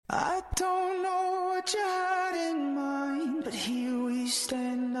I don't know what you had in mind, but here we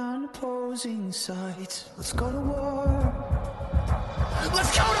stand on opposing sides. Let's go to war.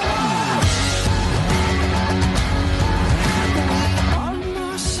 Let's go to war! We arm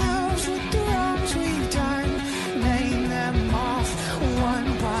ourselves with the wrongs we've done, name them off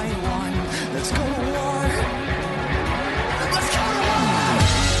one by one. Let's go to war. Let's go to war!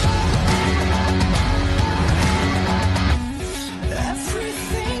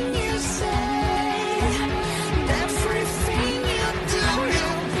 Everything you say, everything you do, you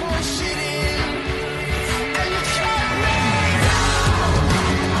push it in, and you can't make out,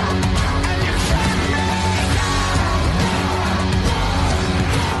 and you can't make out.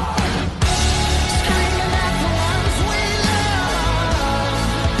 Screaming at the ones we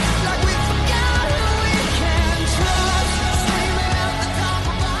love, like we forgot who we can trust. Screaming at the top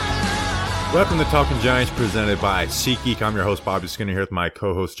of our lungs. Welcome to Talking Giants, presented by SeatGeek. I'm your host, Bobby Skinner, here with my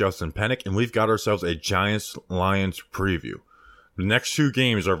co-host, Justin Pennick, and we've got ourselves a Giants-Lions preview. The next two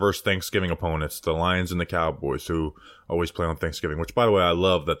games are versus Thanksgiving opponents, the Lions and the Cowboys, who always play on Thanksgiving, which, by the way, I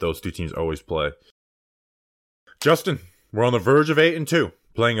love that those two teams always play. Justin, we're on the verge of 8-2,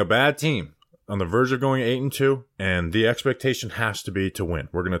 playing a bad team, on the verge of going 8-2, and the expectation has to be to win.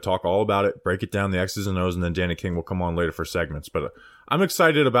 We're going to talk all about it, break it down, the X's and O's, and then Danny King will come on later for segments. But I'm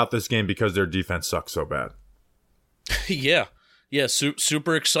excited about this game because their defense sucks so bad. Yeah,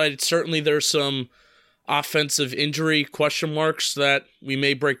 super excited. Certainly there's some offensive injury question marks that we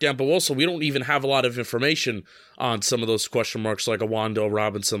may break down, but also we don't even have a lot of information on some of those question marks, like a Wando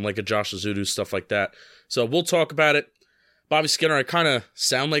Robinson, like a Josh Azudu, stuff like that. So we'll talk about it. Bobby Skinner, I kind of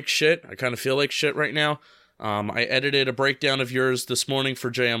sound like shit. I kind of feel like shit right now. I edited a breakdown of yours this morning for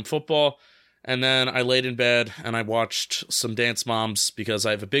JM Football, and then I laid in bed and I watched some Dance Moms because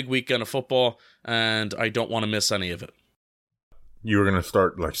I have a big weekend of football and I don't want to miss any of it. You were going to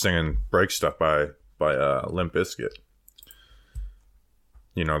start like singing break stuff by Limp Bizkit.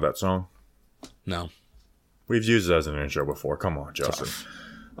 You know that song? No. We've used it as an intro before. Come on, Justin.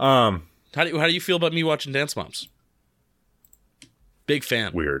 How do you feel about me watching Dance Moms? Big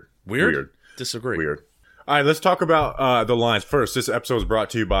fan. Weird. Disagree. Weird. All right, let's talk about the Lions first. This episode is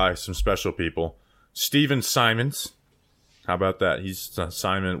brought to you by some special people. Steven Simons. How about that? He's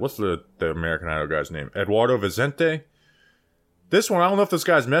Simon. What's the American Idol guy's name? Eduardo Vicente. This one, I don't know if this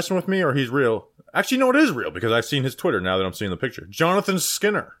guy's messing with me or he's real. Actually, no, it is real because I've seen his Twitter now that I'm seeing the picture. Jonathan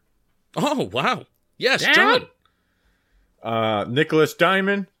Skinner. Oh, wow. Yes, Damn. John. Nicholas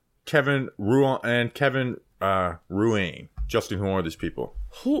Diamond, Kevin Ruane, and Kevin Ruane. Justin, who are these people?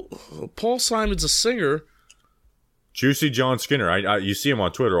 Paul Simon's a singer. Juicy John Skinner. You see him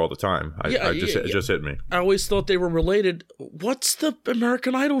on Twitter all the time. It just hit me. I always thought they were related. What's the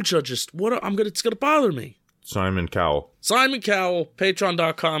American Idol judges? It's gonna bother me. Simon Cowell,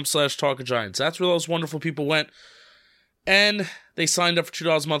 patreon.com/talkofgiants. That's where those wonderful people went. And they signed up for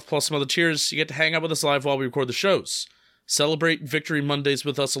 $2 a month plus some other tiers. You get to hang out with us live while we record the shows. Celebrate Victory Mondays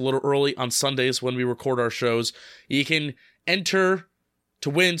with us a little early on Sundays when we record our shows. You can enter to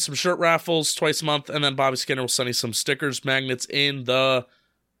win some shirt raffles twice a month, and then Bobby Skinner will send you some stickers, magnets in the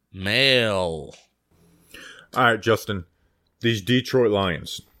mail. All right, Justin. These Detroit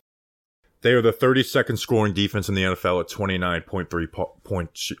Lions. They are the 32nd scoring defense in the NFL at 29.3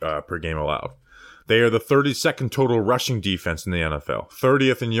 points per game allowed. They are the 32nd total rushing defense in the NFL,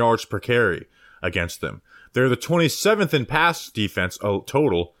 30th in yards per carry against them. They're the 27th in pass defense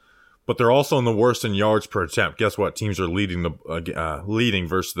total, but they're also in the worst in yards per attempt. Guess what? Teams are leading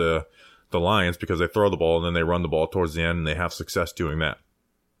versus the Lions because they throw the ball and then they run the ball towards the end and they have success doing that.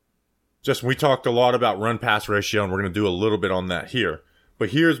 Justin, we talked a lot about run-pass ratio, and we're going to do a little bit on that here. But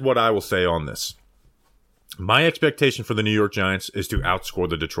here's what I will say on this. My expectation for the New York Giants is to outscore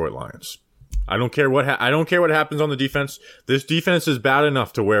the Detroit Lions. I don't care what happens on the defense. This defense is bad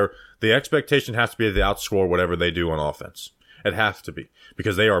enough to where the expectation has to be to outscore whatever they do on offense. It has to be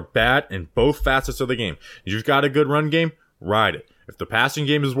because they are bad in both facets of the game. You've got a good run game, ride it. If the passing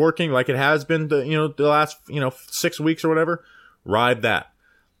game is working like it has been the last 6 weeks or whatever, ride that.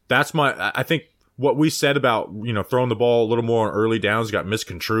 That's I think what we said about throwing the ball a little more on early downs got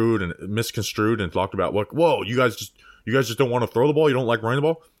misconstrued and talked about whoa, you guys just don't want to throw the ball, you don't like running the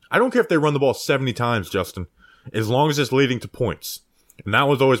ball. I don't care if they run the ball 70 times, Justin, as long as it's leading to points. And that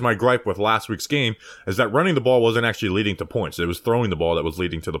was always my gripe with last week's game, is that running the ball wasn't actually leading to points. It was throwing the ball that was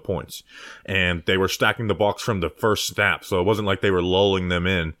leading to the points. And they were stacking the box from the first snap, so it wasn't like they were lulling them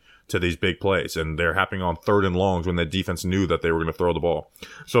in to these big plays. And they're happening on 3rd and longs when the defense knew that they were going to throw the ball.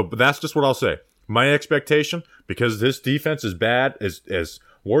 So but that's just what I'll say. My expectation, because this defense is bad, is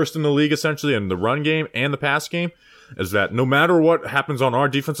worst in the league essentially in the run game and the pass game, is that no matter what happens on our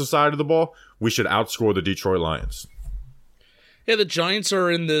defensive side of the ball, we should outscore the Detroit Lions. Yeah, the Giants are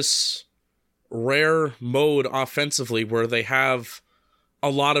in this rare mode offensively where they have a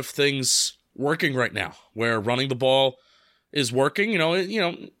lot of things working right now, where running the ball is working.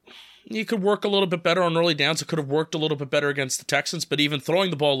 You could work a little bit better on early downs. It could have worked a little bit better against the Texans, but even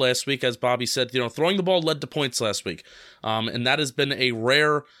throwing the ball last week, as Bobby said, throwing the ball led to points last week. And that has been a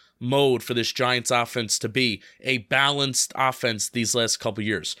rare mode for this Giants offense to be a balanced offense these last couple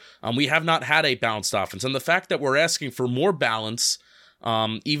years. We have not had a balanced offense. And the fact that we're asking for more balance,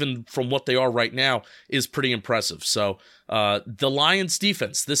 even from what they are right now, is pretty impressive. So the Lions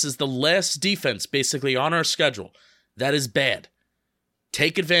defense, this is the last defense basically on our schedule that is bad.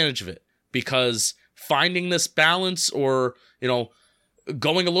 Take advantage of it, because finding this balance, or,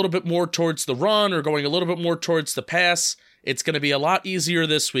 going a little bit more towards the run or going a little bit more towards the pass, it's going to be a lot easier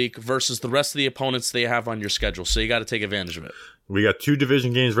this week versus the rest of the opponents they have on your schedule. So you got to take advantage of it. We got 2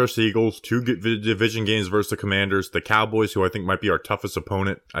 division games versus the Eagles, 2 division games versus the Commanders, the Cowboys, who I think might be our toughest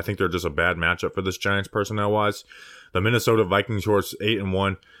opponent. I think they're just a bad matchup for this Giants personnel-wise. The Minnesota Vikings, who are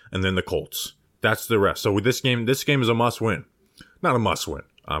 8-1, and then the Colts. That's the rest. So with this game is a must-win. Not a must-win.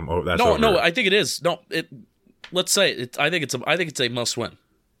 No, I think it is. No, let's say it. I think it's a must-win.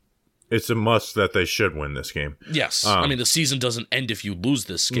 It's a must that they should win this game. Yes. I mean, the season doesn't end if you lose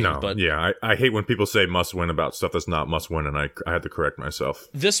this game. No, but yeah, I hate when people say must-win about stuff that's not must-win, and I had to correct myself.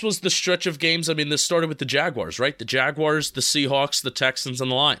 This was the stretch of games. I mean, this started with the Jaguars, right? The Jaguars, the Seahawks, the Texans,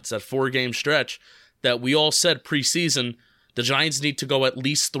 and the Lions. That 4-game stretch that we all said preseason, the Giants need to go at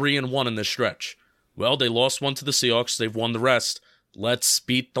least 3-1 in this stretch. Well, they lost one to the Seahawks. They've won the rest. Let's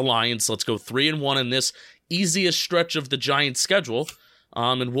beat the Lions. Let's go 3-1 in this easiest stretch of the Giants' schedule,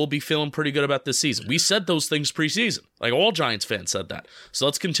 and we'll be feeling pretty good about this season. We said those things preseason. Like, all Giants fans said that. So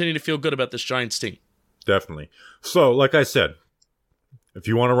let's continue to feel good about this Giants team. Definitely. So, like I said, if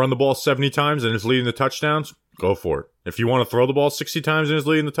you want to run the ball 70 times and it's leading the touchdowns, go for it. If you want to throw the ball 60 times and it's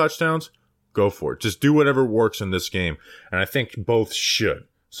leading the touchdowns, go for it. Just do whatever works in this game. And I think both should.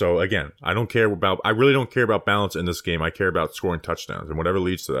 So again, I really don't care about balance in this game. I care about scoring touchdowns and whatever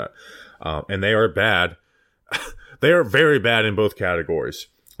leads to that. And they are bad. They are very bad in both categories.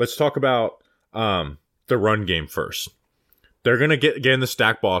 Let's talk about the run game first. They're going to get in the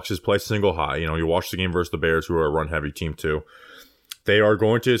stack boxes, play single high. You watch the game versus the Bears, who are a run heavy team too. They are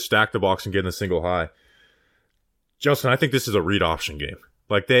going to stack the box and get in the single high. Justin, I think this is a read option game.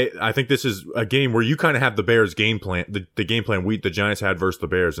 I think this is a game where you kind of have the Bears game plan, the game plan the Giants had versus the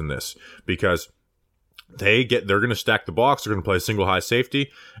Bears in this, because they're going to stack the box, they're going to play single high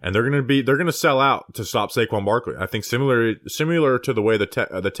safety, and they're going to sell out to stop Saquon Barkley. I think similar to the way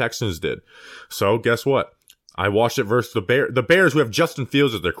the Texans did. So guess what? I watched it versus the Bears, who have Justin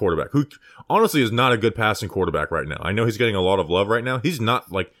Fields as their quarterback, who honestly is not a good passing quarterback right now. I know he's getting a lot of love right now. He's not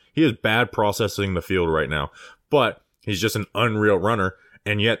he is bad processing the field right now, but he's just an unreal runner.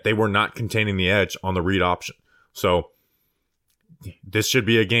 And yet they were not containing the edge on the read option. So this should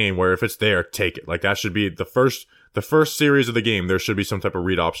be a game where if it's there, take it. That should be the first series of the game. There should be some type of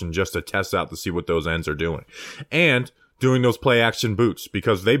read option just to test out to see what those ends are doing. And doing those play action boots,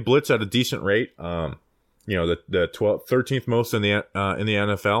 because they blitz at a decent rate. The 13th most in the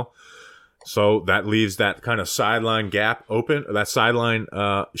NFL. So that leaves that kind of sideline gap open, that sideline,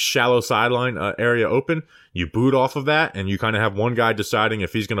 shallow sideline area open. You boot off of that, and you kind of have one guy deciding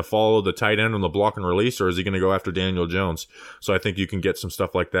if he's going to follow the tight end on the block and release, or is he going to go after Daniel Jones. So I think you can get some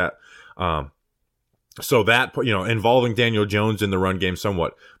stuff like that. So that, involving Daniel Jones in the run game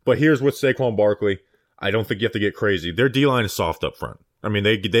somewhat. But here's with Saquon Barkley. I don't think you have to get crazy. Their D-line is soft up front. I mean,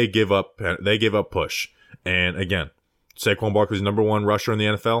 they give up push. And again, Saquon Barkley's number 1 rusher in the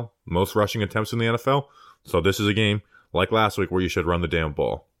NFL, most rushing attempts in the NFL. So this is a game, like last week, where you should run the damn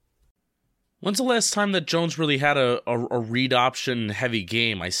ball. When's the last time that Jones really had a read option heavy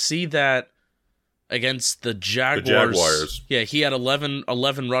game? I see that against the Jaguars. The Jaguars. Yeah, he had 11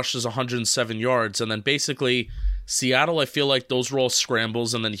 rushes, 107 yards. And then basically Seattle, I feel like those were all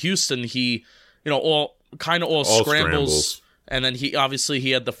scrambles. And then Houston, he, all scrambles. And then he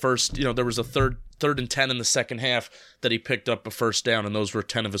had the first, there was a third and 10 in the second half that he picked up a first down, and those were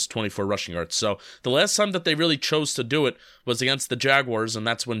 10 of his 24 rushing yards. So the last time that they really chose to do it was against the Jaguars, and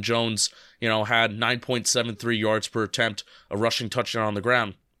that's when Jones, had 9.73 yards per attempt, a rushing touchdown on the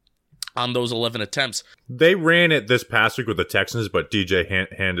ground on those 11 attempts. They ran it this past week with the Texans, but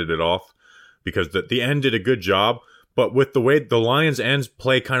DJ handed it off because the end did a good job. But with the way the Lions' ends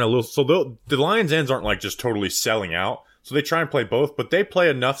play kind of little, so the Lions' ends aren't just totally selling out. So they try and play both, but they play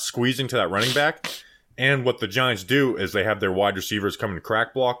enough squeezing to that running back And what the Giants do is they have their wide receivers come and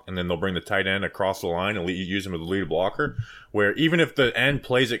crack block, and then they'll bring the tight end across the line and use him as the lead blocker, where even if the end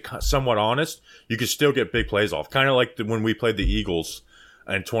plays it somewhat honest, you can still get big plays off. Kind of like when we played the Eagles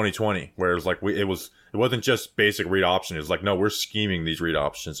in 2020, where it was like it wasn't just basic read option. It was like, no, we're scheming these read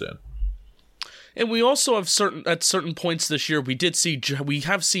options in. And we also have at certain points this year, we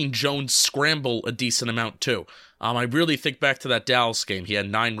have seen Jones scramble a decent amount too. I really think back to that Dallas game. He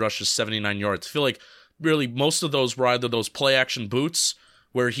had 9 rushes, 79 yards. I feel like really most of those were either those play action boots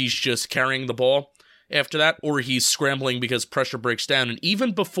where he's just carrying the ball after that, or he's scrambling because pressure breaks down. And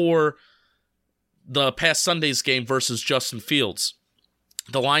even before the past Sunday's game versus Justin Fields,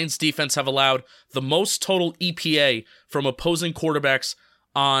 the Lions defense have allowed the most total EPA from opposing quarterbacks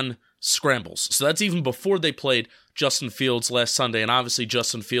on scrambles. So that's even before they played Justin Fields last Sunday, and obviously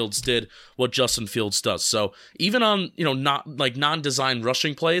Justin Fields did what Justin Fields does. So even on, not like non-designed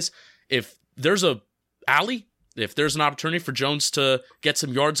rushing plays, if there's a alley, if there's an opportunity for Jones to get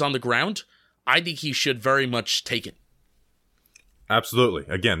some yards on the ground, I think he should very much take it. Absolutely.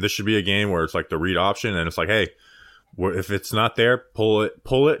 Again, this should be a game where it's like the read option, and it's like, hey, if it's not there, pull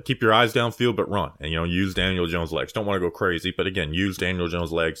it, keep your eyes downfield, but run. And, use Daniel Jones' legs. Don't want to go crazy, but again, use Daniel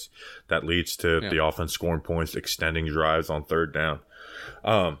Jones' legs. That leads to the offense scoring points, extending drives on third down.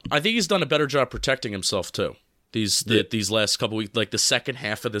 I think he's done a better job protecting himself, too. These last couple weeks, like the second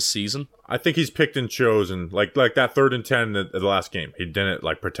half of this season. I think he's picked and chosen, like that 3rd and 10 in the last game. He didn't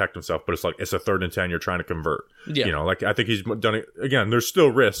protect himself, but it's a 3rd and 10 you're trying to convert. Yeah. I think he's done it again. There's still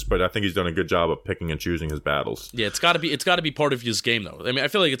risks, but I think he's done a good job of picking and choosing his battles. Yeah, it's got to be part of his game though. I mean, I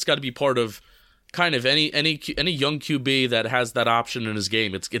feel like it's got to be part of kind of any young QB that has that option in his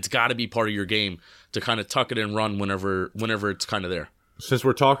game. It's got to be part of your game to kind of tuck it and run whenever it's kind of there. Since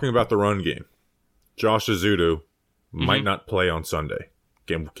we're talking about the run game, Josh Ezeudu might not play on Sunday.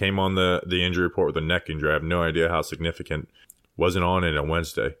 Came on the injury report with a neck injury. I have no idea how significant. Wasn't on it on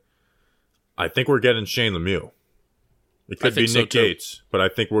Wednesday. I think we're getting Shane Lemieux. It could be Nick Gates, but I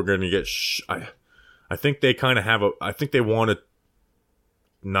think we're going to get. I think they kind of have I think they want to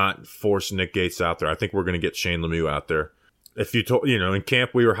not force Nick Gates out there. I think we're going to get Shane Lemieux out there. If you told, in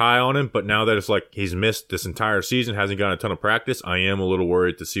camp we were high on him, but now that it's like he's missed this entire season, hasn't gotten a ton of practice, I am a little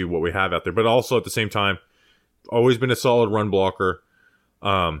worried to see what we have out there. But also at the same time, always been a solid run blocker.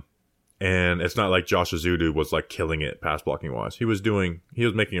 And it's not like Josh Ezeudu was killing it pass blocking wise. He was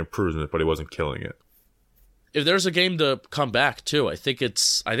making improvements, but he wasn't killing it. If there's a game to come back too, I think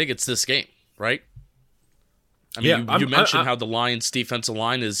it's this game, right? I mean, you mentioned how the Lions defensive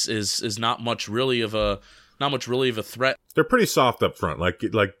line is not much really of a threat. They're pretty soft up front.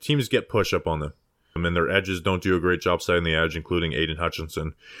 Like teams get push up on them. And their edges don't do a great job setting the edge, including Aiden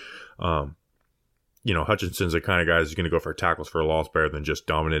Hutchinson. Hutchinson's the kind of guy who's going to go for tackles for a loss better than just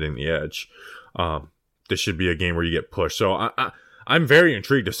dominating the edge. This should be a game where you get pushed. So I'm very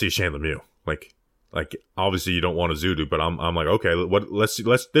intrigued to see Shane Lemieux. Like obviously you don't want Ezeudu, but I'm like, okay, let's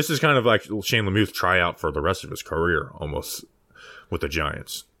this is kind of like Shane Lemieux's tryout for the rest of his career almost with the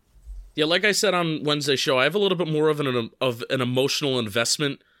Giants. Yeah, like I said on Wednesday's show, I have a little bit more of an emotional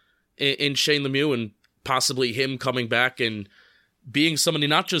investment in Shane Lemieux and possibly him coming back and being somebody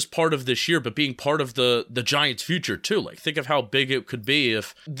not just part of this year, but being part of the Giants' future too. Like, think of how big it could be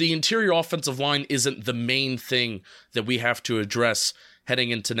if the interior offensive line isn't the main thing that we have to address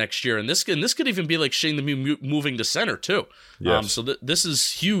heading into next year. And this could even be like Shane Lemieux moving to center too. Yes. So this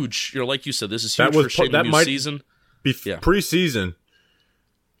is huge. Like you said, this is huge for Shane Lemieux's season. Preseason,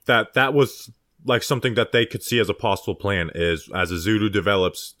 that was like something that they could see as a possible plan is as Ezeudu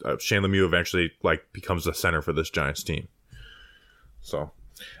develops, Shane Lemieux eventually becomes the center for this Giants team. So,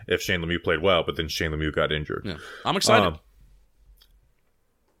 if Shane Lemieux played well, but then Shane Lemieux got injured. Yeah. I'm excited.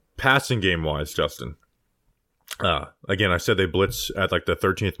 Passing game-wise, Justin. Again, I said they blitz at the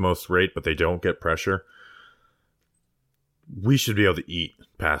 13th most rate, but they don't get pressure. We should be able to eat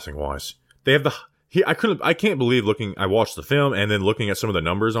passing-wise. They have I can't believe I watched the film and then looking at some of the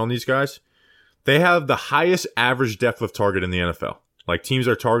numbers on these guys. They have the highest average depth of target in the NFL. Teams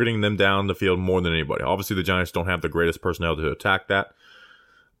are targeting them down the field more than anybody. Obviously, the Giants don't have the greatest personnel to attack that.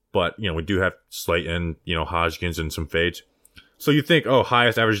 But, we do have Slayton, Hodgkins, and some fades. So you think,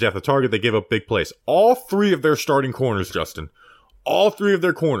 highest average depth of target, they give up big plays. All 3 of their starting corners, Justin, all 3 of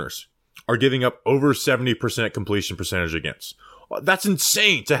their corners are giving up over 70% completion percentage against. That's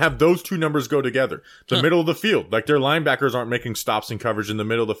insane to have those 2 numbers go together. The middle of the field. Their linebackers aren't making stops and coverage in the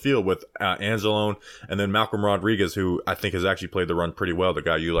middle of the field with Anzalone and then Malcolm Rodriguez, who I think has actually played the run pretty well, the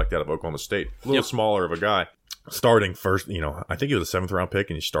guy you liked out of Oklahoma State. A little smaller of a guy. Starting first, I think he was a 7th round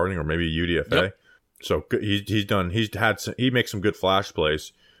pick and he's starting, or maybe a UDFA. Yep. So he makes some good flash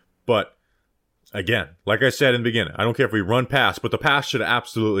plays. But again, like I said in the beginning, I don't care if we run pass, but the pass should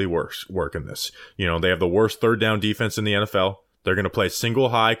absolutely work in this. You know, they have the worst third down defense in the NFL. They're going to play single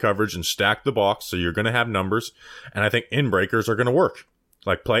high coverage and stack the box, so you're going to have numbers. And I think in-breakers are going to work.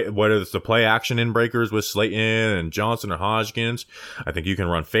 Like whether it's the play action in-breakers with Slayton and Johnson or Hodgkins. I think you can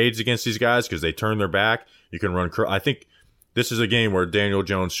run fades against these guys because they turn their back. You can run. I think this is a game where Daniel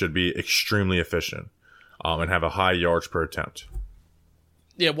Jones should be extremely efficient and have a high yards per attempt.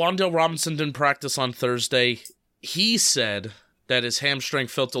 Yeah, Wan'Dale Robinson didn't practice on Thursday. He said that his hamstring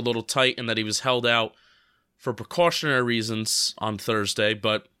felt a little tight and that he was held out for precautionary reasons on Thursday.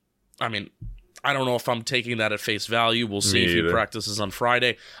 But, I mean, I don't know if I'm taking that at face value. We'll see if he practices on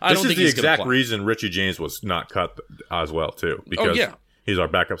Friday. I don't think he's going to play. This is the exact reason Richie James was not cut as well, too. Because he's our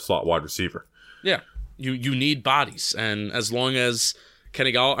backup slot wide receiver. Yeah, you need bodies. And as long as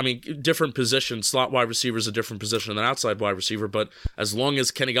Kenny Galladay, I mean, different position, slot wide receiver is a different position than outside wide receiver, but as long as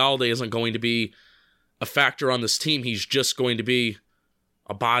Kenny Galladay isn't going to be a factor on this team, he's just going to be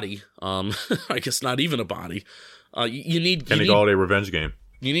a body. I guess not even a body. You need Kenny Galladay revenge game.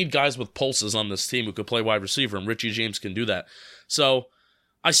 You need guys with pulses on this team who could play wide receiver, and Richie James can do that. So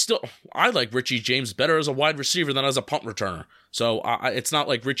I like Richie James better as a wide receiver than as a punt returner. So it's not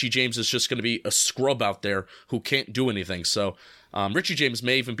like Richie James is just going to be a scrub out there who can't do anything. So Richie James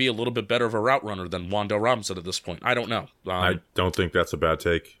may even be a little bit better of a route runner than Wan'Dale Robinson at this point. I don't know. I don't think that's a bad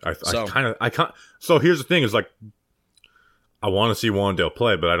take. So here's the thing: is like I want to see Wan'Dale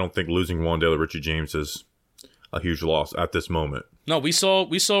play, but I don't think losing Wan'Dale to Richie James is a huge loss at this moment. No, we saw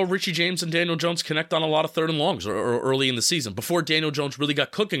Richie James and Daniel Jones connect on a lot of third and longs or early in the season. Before Daniel Jones really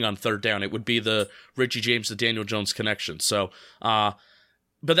got cooking on third down, it would be the Richie James to Daniel Jones connection. So, but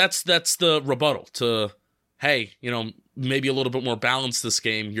that's the rebuttal to, hey, you know, maybe a little bit more balanced this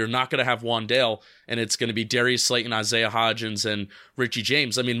game. You're not going to have Wan'Dale, and it's going to be Darius Slayton, Isaiah Hodgins, and Richie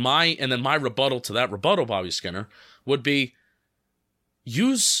James. I mean, my rebuttal to that rebuttal, Bobby Skinner, would be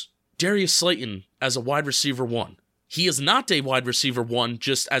use Darius Slayton as a wide receiver one. He is not a wide receiver one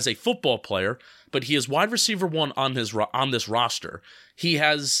just as a football player, but he is wide receiver one on this roster. He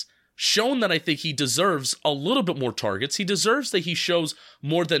has shown that I think he deserves a little bit more targets. He deserves that he shows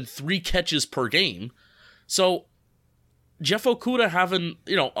more than 3 catches per game. So Jeff Okudah having,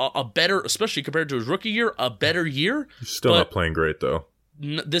 you know, a better, especially compared to his rookie year, a better year. He's still not playing great though.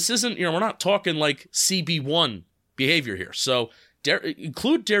 This isn't, you know, we're not talking like CB1 behavior here. So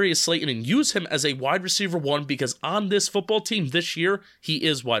include Darius Slayton and use him as a wide receiver one, because on this football team this year, he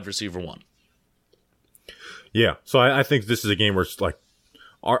is wide receiver one. Yeah, so I think this is a game where it's like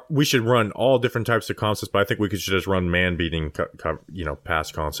we should run all different types of concepts, but I think we should just run man-beating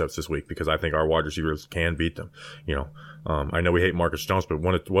pass concepts this week, because I think our wide receivers can beat them. You know, I know we hate Marcus Johnson,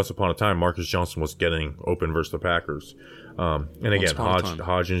 but once upon a time, Marcus Johnson was getting open versus the Packers. And again,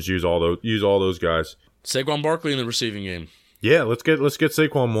 Hodgins use all those guys. Saquon Barkley in the receiving game. Yeah, let's get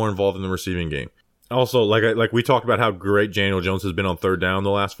Saquon more involved in the receiving game. Also, like we talked about how great Daniel Jones has been on third down the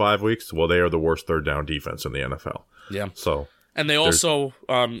last 5 weeks. Well, they are the worst third down defense in the NFL. Yeah. So, and they also,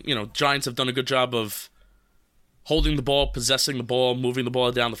 Giants have done a good job of holding the ball, possessing the ball, moving the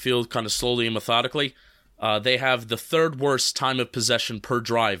ball down the field kind of slowly and methodically. They have the third worst time of possession per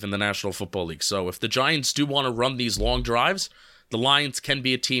drive in the National Football League. So if the Giants do want to run these long drives, the Lions can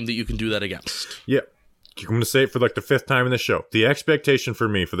be a team that you can do that against. Yeah. I'm going to say it for like the 5th time in the show. The expectation for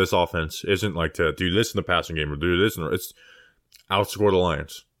me for this offense isn't like to do this in the passing game or do this. It's outscore the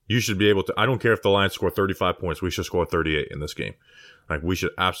Lions. You should be able to. I don't care if the Lions score 35 points. We should score 38 in this game. Like, we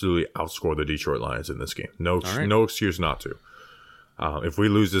should absolutely outscore the Detroit Lions in this game. No excuse not to. If we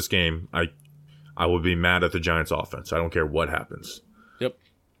lose this game, I will be mad at the Giants offense. I don't care what happens. Yep.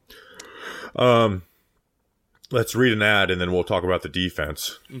 Let's read an ad, and then we'll talk about the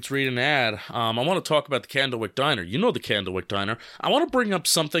defense. Let's read an ad. I want to talk about the Candlewick Diner. You know the Candlewick Diner. I want to bring up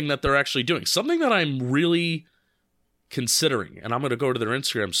something that they're actually doing, something that I'm really considering, and I'm going to go to their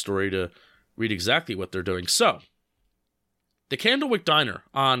Instagram story to read exactly what they're doing. So, the Candlewick Diner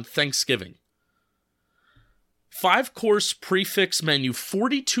on Thanksgiving. 5-course prefix menu,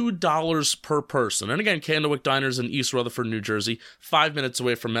 $42 per person. And again, Candlewick Diner's in East Rutherford, New Jersey, 5 minutes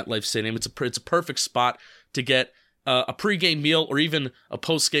away from MetLife Stadium. It's a perfect spot to get a pregame meal or even a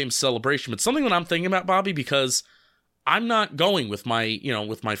postgame celebration. It's something that I'm thinking about, Bobby, because I'm not going with my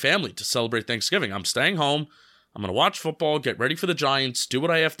family to celebrate Thanksgiving. I'm staying home. I'm going to watch football, get ready for the Giants, do what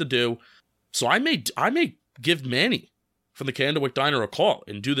I have to do. So I may give Manny from the Candlewick Diner a call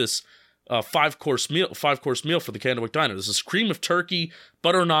and do this 5-course meal for the Candlewick Diner. This is cream of turkey,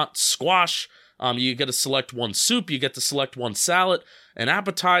 butternut, squash. You get to select one soup. You get to select one salad, an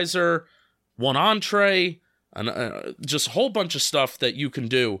appetizer, one entree, and just a whole bunch of stuff that you can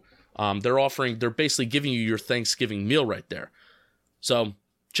do They're basically giving you your Thanksgiving meal right there. So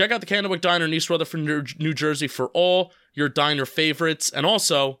check out the Candlewick Diner in East Rutherford, New Jersey for all your diner favorites. And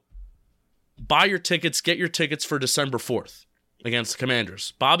also, buy your tickets, get your tickets for December 4th against the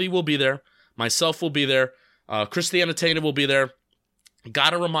Commanders. Bobby will be there. Myself will be there. Chris the Entertainer will be there.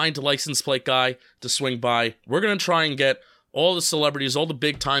 Gotta remind the license plate guy to swing by. We're going to try and get all the celebrities, all the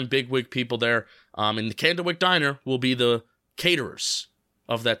big-time, big-wig people there. And the Candlewick Diner will be the caterers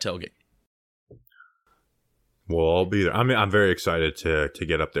of that tailgate. We'll all be there. I mean, I'm very excited to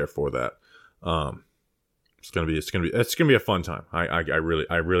get up there for that. It's gonna be a fun time. I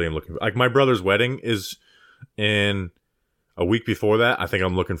really am looking. Like, my brother's wedding is in a week before that. I think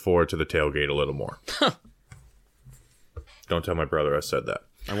I'm looking forward to the tailgate a little more. Don't tell my brother I said that.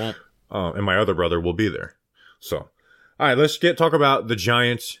 I won't. And my other brother will be there. So, all right, let's talk about the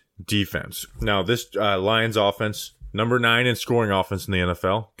Giants' defense. Now, this Lions offense, number 9 in scoring offense in the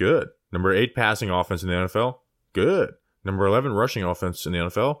NFL, good. Number 8 passing offense in the NFL, good. Number 11 rushing offense in the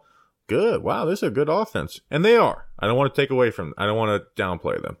NFL, good. Wow, this is a good offense. And they are. I don't want to take away from them. I don't want to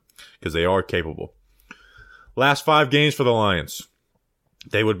downplay them because they are capable. Last 5 games for the Lions,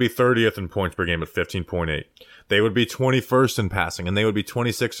 they would be 30th in points per game at 15.8. They would be 21st in passing, and they would be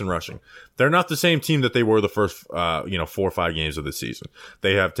 26th in rushing. They're not the same team that they were the first, 4 or 5 games of the season.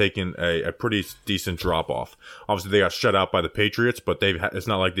 They have taken a pretty decent drop off. Obviously, they got shut out by the Patriots, but it's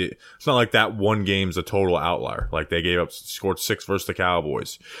not like that one game's a total outlier. Like, they scored 6 versus the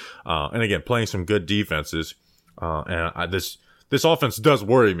Cowboys, and again, playing some good defenses. This offense does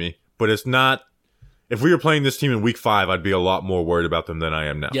worry me, but it's not. If we were playing this team in week 5, I'd be a lot more worried about them than I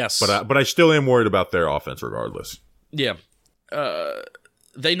am now. Yes. But I still am worried about their offense regardless. Yeah.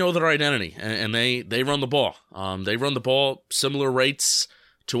 They know their identity, and they run the ball. They run the ball similar rates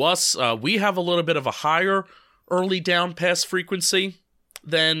to us. We have a little bit of a higher early down pass frequency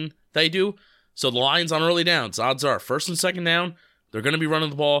than they do. So the Lions on early downs, odds are, first and second down, they're going to be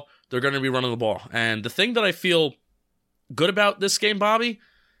running the ball. And the thing that I feel good about this game, Bobby,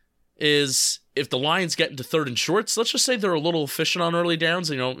 is if the Lions get into third and shorts, let's just say they're a little efficient on early downs,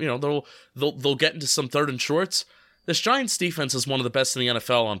 they'll get into some third and shorts. This Giants defense is one of the best in the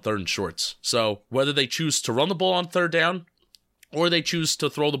NFL on third and shorts. So whether they choose to run the ball on third down or they choose to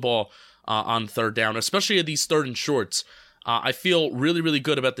throw the ball on third down, especially at these third and shorts, I feel really, really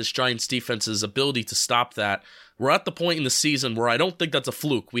good about this Giants defense's ability to stop that. We're at the point in the season where I don't think that's a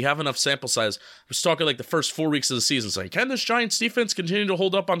fluke. We have enough sample size. I was talking like the first 4 weeks of the season, saying, can this Giants defense continue to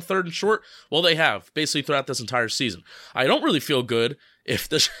hold up on third and short? Well, they have, basically throughout this entire season. I don't really feel good if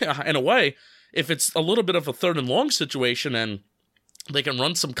this, in a way, if it's a little bit of a third and long situation and they can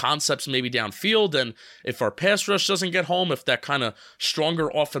run some concepts maybe downfield, and if our pass rush doesn't get home, if that kind of stronger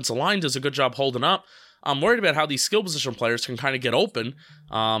offensive line does a good job holding up, I'm worried about how these skill position players can kind of get open,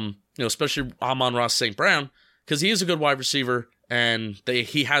 especially Amon-Ra St. Brown, because he is a good wide receiver, and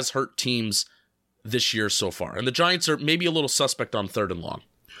he has hurt teams this year so far. And the Giants are maybe a little suspect on third and long.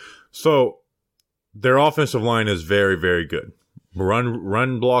 So their offensive line is very, very good.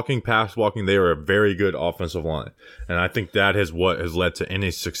 Run blocking, pass blocking, they are a very good offensive line. And I think that is what has led to any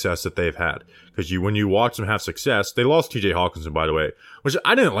success that they've had. Because when you watch them have success, they lost TJ Hawkinson, by the way, which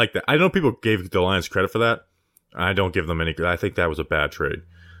I didn't like that. I know people gave the Lions credit for that. I don't give them any credit. I think that was a bad trade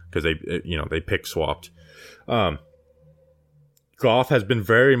because they pick swapped. Goff has been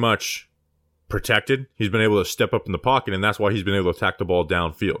very much protected. He's been able to step up in the pocket, and that's why he's been able to attack the ball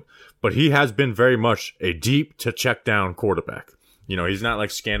downfield. But he has been very much a deep to check down quarterback. He's not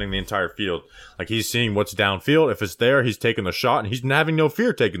like scanning the entire field. Like, he's seeing what's downfield. If it's there, he's taking the shot, and he's having no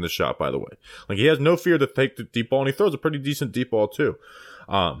fear taking the shot, by the way. Like, he has no fear to take the deep ball, and he throws a pretty decent deep ball too.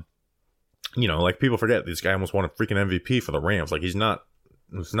 Like, people forget this guy almost won a freaking MVP for the Rams. Like, it's not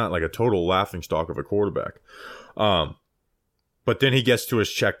like a total laughingstock of a quarterback. But then he gets to his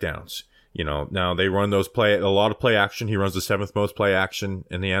checkdowns. Now they run a lot of play action. He runs the 7th most play action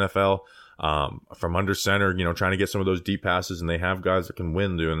in the NFL, from under center, trying to get some of those deep passes, and they have guys that can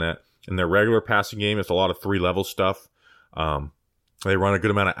win doing that. In their regular passing game, it's a lot of 3-level stuff. They run a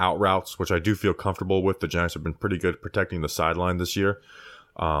good amount of out routes, which I do feel comfortable with. The Giants have been pretty good at protecting the sideline this year.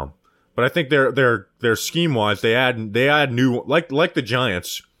 But I think their scheme wise, they add new, like the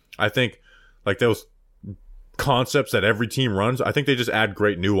Giants. I think like those concepts that every team runs, I think they just add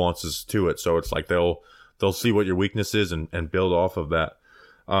great nuances to it. So it's like they'll see what your weakness is and build off of that.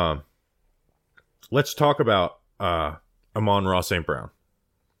 Let's talk about Amon-Ra St. Brown.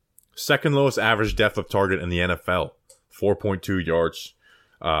 Second lowest average depth of target in the NFL, 4.2 yards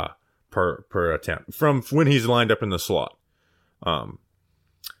per attempt from when he's lined up in the slot.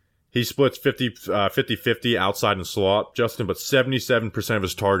 He splits 50-50 outside and slot, Justin, but 77% of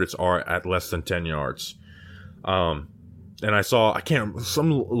his targets are at less than 10 yards. And I saw,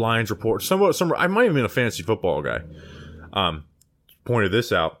 some Lions report, I might have been a fantasy football guy, pointed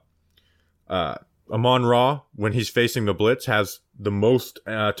this out. Amon-Ra, when he's facing the blitz, has the most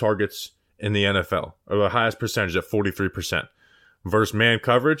targets in the NFL, or the highest percentage at 43%. Versus man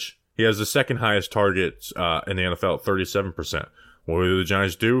coverage, he has the second highest targets in the NFL at 37%. What do the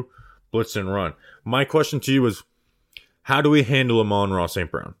Giants do? Blitz and run. My question to you is, how do we handle Amon-Ra St.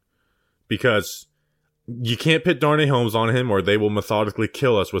 Brown? Because you can't put Darnay Holmes on him or they will methodically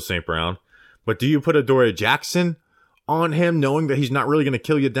kill us with St. Brown. But do you put Adoree Jackson on him knowing that he's not really going to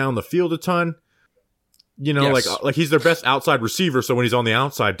kill you down the field a ton? You know, Yes. like he's their best outside receiver, so when he's on the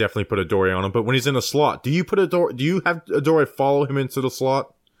outside, definitely put Adoree on him. But when he's in the slot, do you have Adoree follow him into the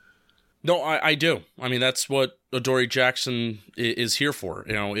slot? No, I do. I mean, that's what Adoree Jackson is here for.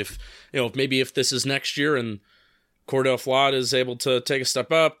 If this is next year and Cordell Flott is able to take a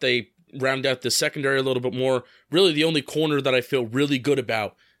step up, they round out the secondary a little bit more. Really, the only corner that I feel really good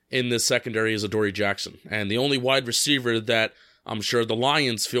about in this secondary is Adoree Jackson. And the only wide receiver that I'm sure the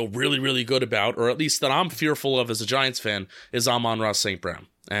Lions feel really, really good about, or at least that I'm fearful of as a Giants fan, is Amon-Ra St. Brown.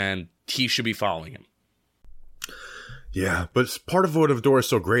 And he should be following him. Yeah, but part of what Adoree's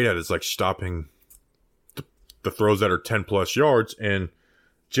so great at is like stopping the throws that are 10 plus yards, and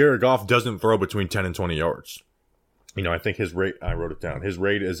Jared Goff doesn't throw between 10 and 20 yards. I think his rate, I wrote it down, his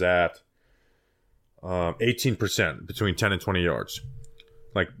rate is at 18% between 10 and 20 yards.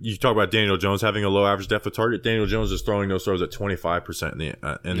 Like, you talk about Daniel Jones having a low average depth of target. Daniel Jones is throwing those throws at 25% in the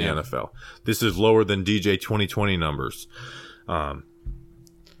NFL. This is lower than DJ 2020 numbers.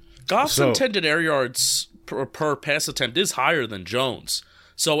 Goff's intended air yards per pass attempt is higher than Jones.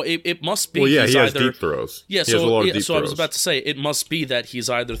 So it must be. Well, yeah, he has deep throws. Yeah, he has a lot of deep so throws. I was about to say it must be that he's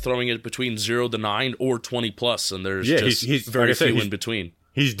either throwing it between 0 to 9 or 20 plus, and there's he's very like I said, few in between.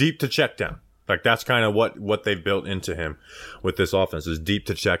 He's deep to check down. Like, that's kind of what they've built into him with this offense, is deep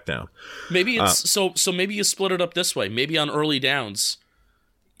to check down. Maybe it's so maybe you split it up this way. Maybe on early downs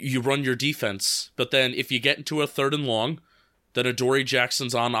you run your defense, but then if you get into a 3rd and long, then Adoree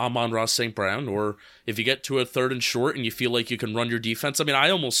Jackson's on Amon-Ra St. Brown. Or if you get to a 3rd and short and you feel like you can run your defense, I mean,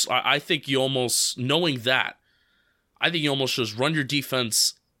 I think you almost, knowing that, I think you almost just run your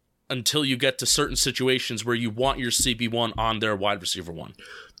defense until you get to certain situations where you want your CB1 on their wide receiver 1.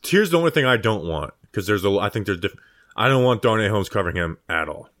 Here's the only thing I don't want, because I think there's different. I don't want Darnay Holmes covering him at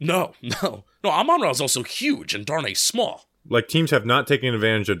all. No. Amon-Ra is also huge and Darnay's small. Like, teams have not taken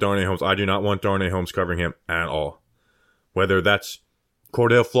advantage of Darnay Holmes. I do not want Darnay Holmes covering him at all. Whether that's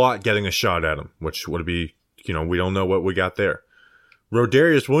Cordell Flott getting a shot at him, which would be, we don't know what we got there.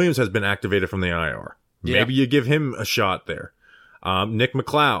 Rodarius Williams has been activated from the IR. Yeah. Maybe you give him a shot there. Nick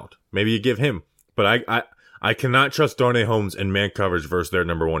McLeod, maybe you give him. But I cannot trust Darnay Holmes in man coverage versus their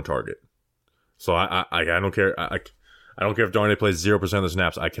number 1 target. So I don't care. I don't care if Darnay plays 0% of the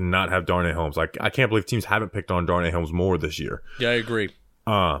snaps. I cannot have Darnay Holmes. I can't believe teams haven't picked on Darnay Holmes more this year. Yeah, I agree.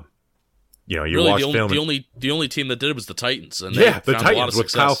 You really, watch film. The only team that did it was the Titans, and the found a lot of Titans with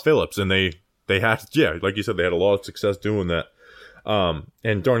success. Kyle Phillips, and they had, like you said, they had a lot of success doing that.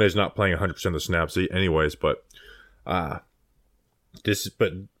 And Darnay's not playing 100% of the snaps anyways, but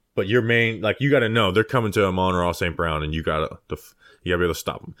your main, like, you got to know they're coming to Amon-Ra St. Brown, and you got to be able to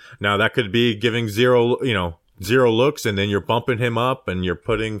stop them. Now that could be giving zero looks, and then you're bumping him up, and you're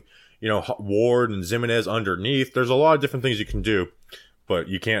putting Ward and Zimenez underneath. There's a lot of different things you can do, but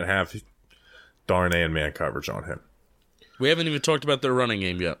you can't have Darnay and man coverage on him. We haven't even talked about their running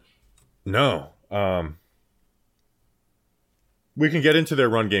game yet. No. We can get into their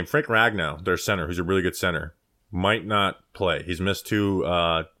run game. Frank Ragnow, their center, who's a really good center, might not play. He's missed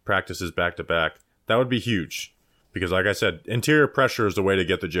 2 practices back-to-back. That would be huge because, like I said, interior pressure is the way to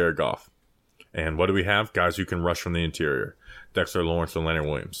get the Jared Goff. And what do we have? Guys who can rush from the interior. Dexter Lawrence and Leonard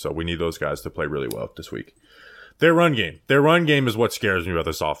Williams. So we need those guys to play really well this week. Their run game is what scares me about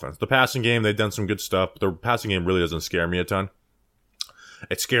this offense. The passing game, they've done some good stuff. But the passing game really doesn't scare me a ton.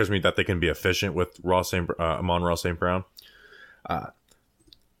 It scares me that they can be efficient with Amon-Ra St. Brown.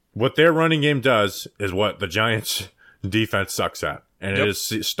 What their running game does is what the Giants' defense sucks at, and it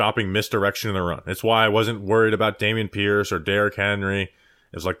is stopping misdirection in the run. It's why I wasn't worried about Dameon Pierce or Derrick Henry.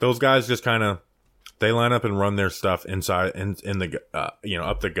 It's like those guys just kind of they line up and run their stuff inside in the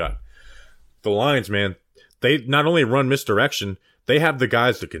up the gut. The Lions, man, they not only run misdirection, they have the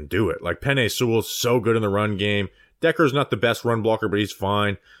guys that can do it. Like Penei Sewell's so good in the run game. Decker's not the best run blocker, but he's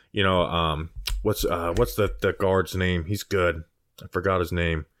fine. What's the guard's name? He's good. I forgot his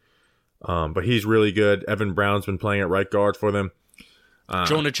name. But he's really good. Evan Brown's been playing at right guard for them.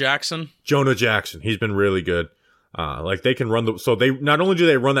 Jonah Jackson. Jonah Jackson. He's been really good. Like they can run so they not only do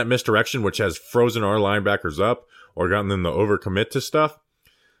they run that misdirection, which has frozen our linebackers up or gotten them to overcommit to stuff,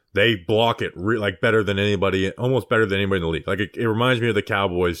 they block it like better than anybody, almost better than anybody in the league. Like it reminds me of the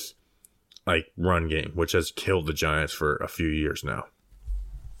Cowboys like run game, which has killed the Giants for a few years now.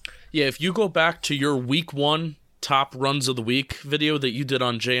 Yeah, if you go back to your week 1 top runs of the week video that you did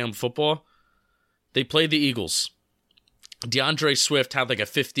on JM Football, they played the Eagles. DeAndre Swift had like a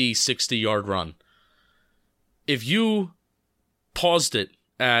 50, 60-yard run. If you paused it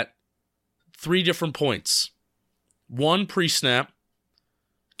at 3 different points, 1 pre-snap,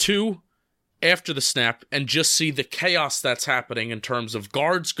 2 after the snap, and just see the chaos that's happening in terms of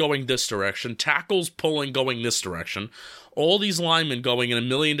guards going this direction, tackles pulling going this direction, all these linemen going in a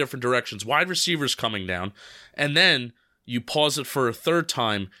million different directions, wide receivers coming down, and then you pause it for a 3rd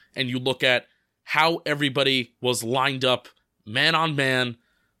time and you look at how everybody was lined up man on man,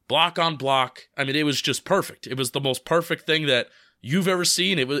 block on block. I mean, it was just perfect. It was the most perfect thing that you've ever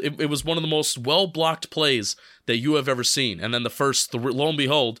seen. It was one of the most well-blocked plays that you have ever seen. And then lo and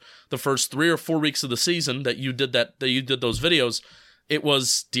behold, the first 3 or 4 weeks of the season that you did those videos, it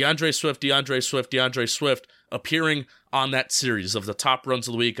was DeAndre Swift appearing on that series of the top runs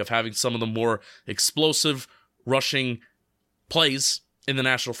of the week, of having some of the more explosive rushing plays in the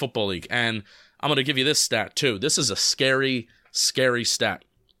National Football League. And I'm going to give you this stat too. This is a scary, scary stat.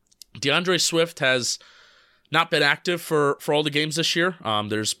 DeAndre Swift has not been active for all the games this year.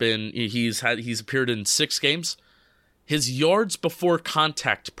 He's appeared in 6 games. His yards before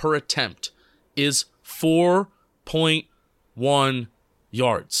contact per attempt is 4.1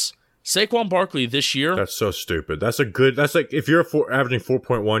 yards. Saquon Barkley this year. That's so stupid. That's like if you're averaging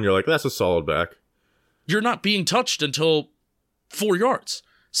 4.1, you're like, that's a solid back. You're not being touched until 4 yards.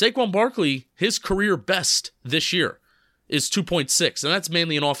 Saquon Barkley, his career best this year is 2.6, and that's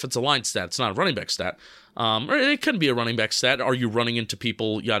mainly an offensive line stat. It's not a running back stat. Or it can be a running back stat. Are you running into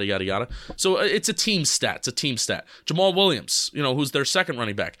people? Yada, yada, yada. So it's a team stat. Jamal Williams, who's their second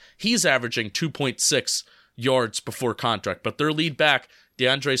running back, he's averaging 2.6 yards before contact. But their lead back,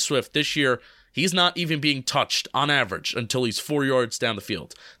 DeAndre Swift, this year, he's not even being touched on average until he's 4 yards down the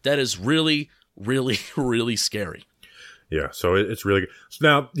field. That is really, really, really scary. Yeah, so it's really good. So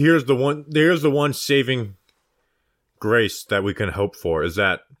now here's the one saving grace that we can hope for, is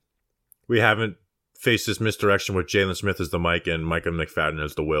that we haven't faced this misdirection with Jalen Smith as the Mike and Micah McFadden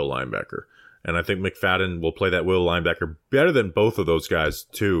as the will linebacker. And I think McFadden will play that will linebacker better than both of those guys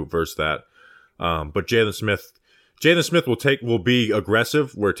too versus that. But Jalen Smith will be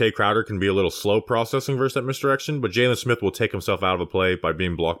aggressive, where Tay Crowder can be a little slow processing versus that misdirection, but Jalen Smith will take himself out of a play by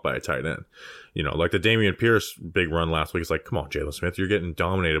being blocked by a tight end. Like the Dameon Pierce big run last week. It's like, come on, Jalen Smith, you're getting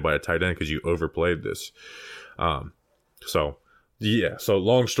dominated by a tight end because you overplayed this. So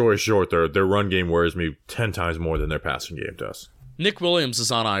long story short, their run game worries me 10 times more than their passing game does. Nick Williams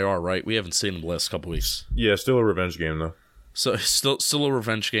is on IR, right? We haven't seen him the last couple weeks. Yeah, still a revenge game though. So still a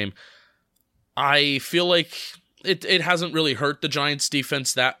revenge game. I feel like it hasn't really hurt the Giants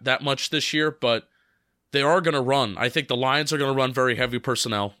defense that much this year, but they are going to run. I think the Lions are going to run very heavy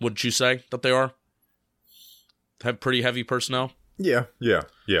personnel. Wouldn't you say that they are? Have pretty heavy personnel? Yeah.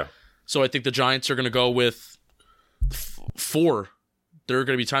 So I think the Giants are going to go with 4. There are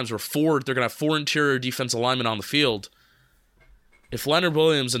going to be times where they're going to have 4 interior defensive linemen on the field. If Leonard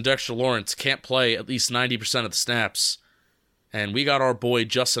Williams and Dexter Lawrence can't play at least 90% of the snaps, and we got our boy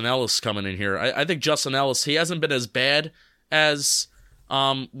Justin Ellis coming in here, I think Justin Ellis, he hasn't been as bad as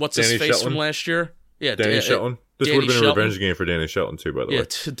what's Danny his face Shelton? From last year. Yeah, Danny Shelton. This would have been Shelton. a revenge game for Danny Shelton too, by the way.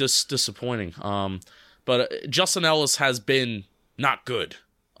 Yeah, disappointing. But Justin Ellis has been not good.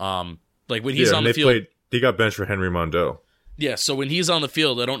 Like when he's on the field, he got benched for Henry Mondeau. Yeah, so when he's on the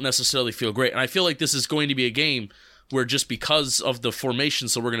field, I don't necessarily feel great. And I feel like this is going to be a game where, just because of the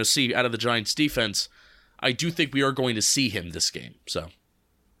formations that we're going to see out of the Giants defense, I do think we are going to see him this game. So,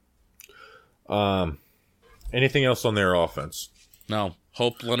 anything else on their offense? No.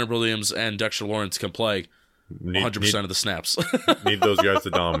 Hope Leonard Williams and Dexter Lawrence can play 100% of the snaps. Need those guys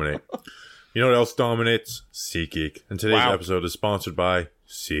to dominate. You know what else dominates? SeatGeek. And today's episode is sponsored by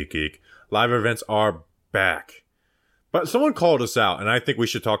SeatGeek. Live events are back. But someone called us out, and I think we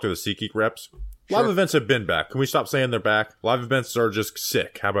should talk to the SeatGeek reps. Live events have been back. Can we stop saying they're back? Live events are just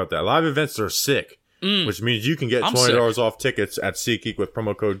sick. How about that? Live events are sick, which means you can get $20 off tickets at SeatGeek with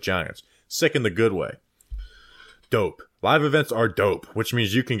promo code GIANTS. Sick in the good way. Dope. Live events are dope, which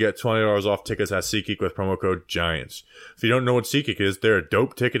means you can get $20 off tickets at SeatGeek with promo code GIANTS. If you don't know what SeatGeek is, they're a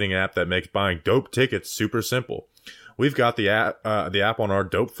dope ticketing app that makes buying dope tickets super simple. We've got the app on our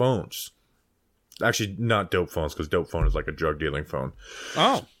dope phones. Actually, not dope phones, because dope phone is like a drug dealing phone.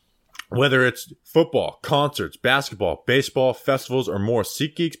 Oh. Whether it's football, concerts, basketball, baseball, festivals, or more,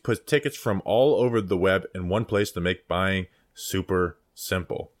 SeatGeek puts tickets from all over the web in one place to make buying super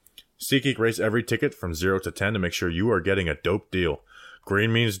simple. SeatGeek rates every ticket from 0 to 10 to make sure you are getting a dope deal.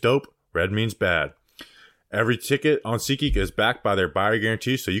 Green means dope, red means bad. Every ticket on SeatGeek is backed by their buyer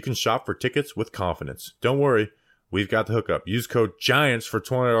guarantee, so you can shop for tickets with confidence. Don't worry, we've got the hookup. Use code GIANTS for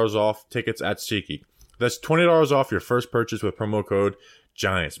 $20 off tickets at SeatGeek. That's $20 off your first purchase with promo code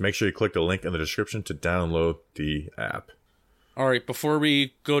GIANTS. Make sure you click the link in the description to download the app. All right, before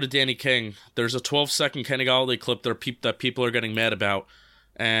we go to Danny King, there's a 12-second Kenny Galladay clip that people are getting mad about,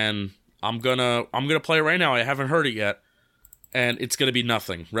 and I'm gonna play it right now. I haven't heard it yet, and it's gonna be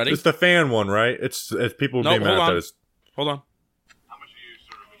nothing. Ready? It's the fan one, right? It's people being mad at us. Hold on. How much do you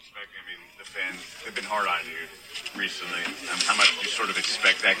sort of expect? I mean, the fans, they've been hard on you recently. How much do you sort of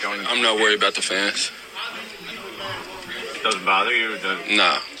expect that going? I'm not worried about the fans. Doesn't bother you?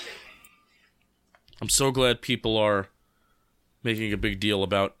 Nah. I'm so glad people are making a big deal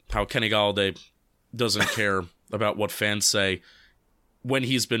about how Kenny Galladay doesn't care about what fans say when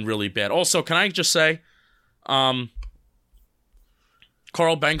he's been really bad. Also, can I just say, Carl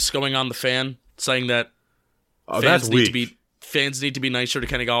Banks going on the fan saying that fans need to be nicer to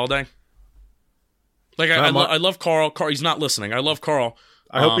Kenny Galladay. Like I love Carl. Carl, he's not listening. I love Carl.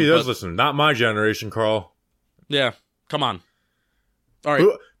 I hope he does listen. Not my generation, Carl. Yeah, come on. All right.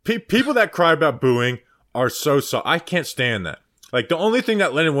 People that cry about booing are so I can't stand that. Like, the only thing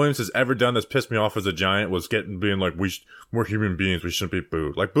that Lennon Williams has ever done that's pissed me off as a Giant was being like, we're human beings, we shouldn't be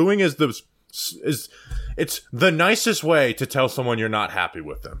booed. Like, booing is it's the nicest way to tell someone you're not happy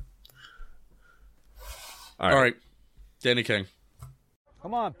with them. All right. Danny King.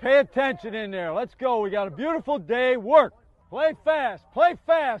 Come on, pay attention in there. Let's go. We got a beautiful day. Work. Play fast. Play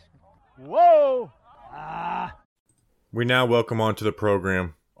fast. Whoa. We now welcome onto the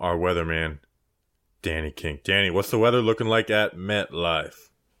program our weatherman, Danny King. Danny, what's the weather looking like at MetLife?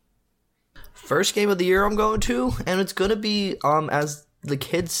 First game of the year I'm going to, and it's going to be, as the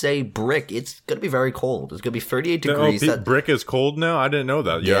kids say, brick. It's going to be very cold. It's going to be 38 degrees. Brick is cold now? I didn't know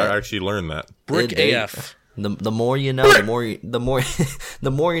that. Yeah, I actually learned that. Brick AF. The more you know, the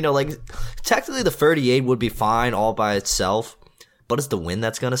more you know. Like, technically the 38 would be fine all by itself, but it's the wind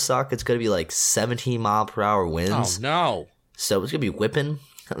that's going to suck. It's going to be like 17-mile-per-hour winds. Oh, no. So it's going to be whipping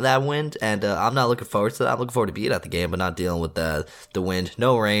that wind, and I'm not looking forward to that. I'm looking forward to being at the game, but not dealing with the wind.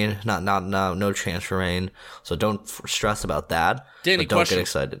 No rain, no chance for rain. So don't stress about that. Danny, don't get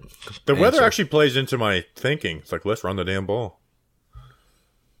excited. The weather actually plays into my thinking. It's like, let's run the damn ball.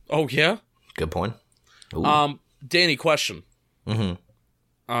 Oh yeah, good point. Ooh. Danny, question.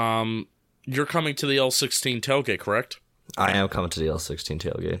 Mm-hmm. You're coming to the L16 tailgate, correct? I am coming to the L16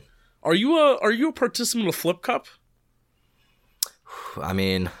 tailgate. Are you a participant of Flip Cup? I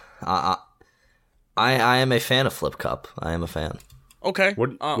mean, I am a fan of Flip Cup. I am a fan. Okay.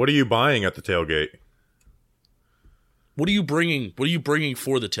 What are you buying at the tailgate? What are you bringing? What are you bringing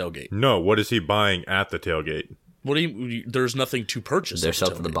for the tailgate? No, what is he buying at the tailgate? What do you? There's nothing to purchase. There's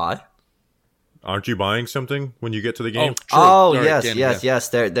something to buy. Aren't you buying something when you get to the game? Oh, yes, Danny, yes.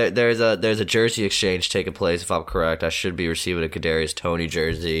 There's a jersey exchange taking place. If I'm correct, I should be receiving a Kadarius Toney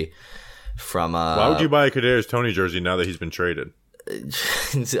jersey from. Why would you buy a Kadarius Toney jersey now that he's been traded?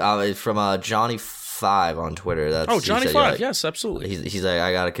 From Johnny 5 on Twitter. Johnny 5. Yes, absolutely. He's like,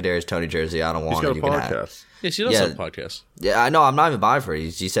 I got a Kadarius Toney jersey. I don't want it. He's got a podcast. Yes, he does have a podcast. Yeah, I know. I'm not even buying for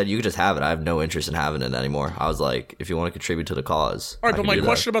it. He said you could just have it. I have no interest in having it anymore. I was like, if you want to contribute to the cause. All right, but my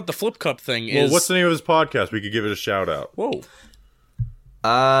question about the Flip Cup thing is... Well, what's the name of his podcast? We could give it a shout out. Whoa.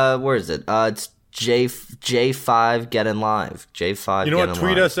 Where is it? It's J5 Get In Live. J5 You know Get what?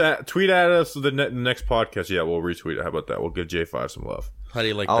 In Tweet at us the next podcast. Yeah, we'll retweet it. How about that? We'll give J5 some love. How do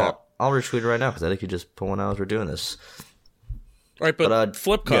you like that? I'll retweet it right now because I think you just put one out as we're doing this. All right, but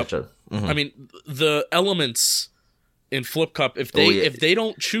Flip Cup. Gotcha. Mm-hmm. I mean, the elements in Flip Cup, if they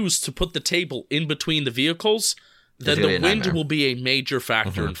don't choose to put the table in between the vehicles, then the wind will be a major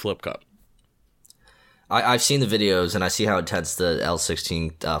factor in Flip Cup. I've seen the videos and I see how intense the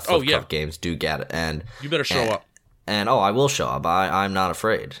L16 Flip Cup games do get, and you better show up. And I will show up. I'm not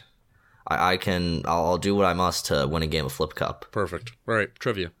afraid. I'll do what I must to win a game of Flip Cup. Perfect. All right,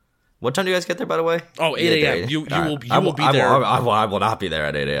 trivia. What time do you guys get there, by the way? Oh, 8 a.m. You will be there. I will not be there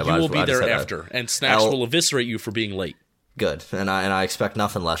at 8 a.m. You will be there after, and Snatch will eviscerate you for being late. Good, and I expect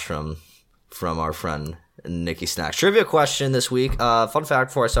nothing less from our friend Nicky Snacks. Trivia question this week. Fun fact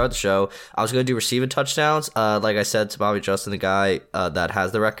before I started the show, I was going to do receiving touchdowns. Like I said to Bobby Justin, the guy that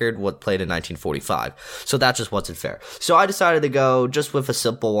has the record, played in 1945. So that just wasn't fair. So I decided to go just with a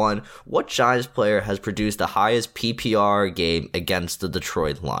simple one. What Giants player has produced the highest PPR game against the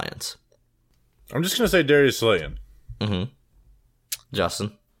Detroit Lions? I'm just going to say Darius Slayton. Mm-hmm.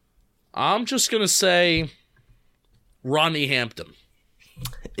 Justin? I'm just going to say Ronnie Hampton.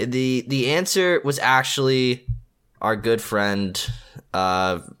 The answer was actually our good friend,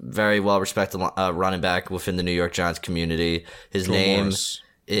 very well respected running back within the New York Giants community. His name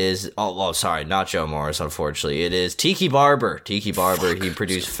is sorry, not Joe Morris. Unfortunately, it is Tiki Barber. Tiki Barber. He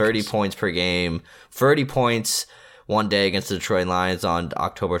produced 30 points per game, 30 points one day against the Detroit Lions on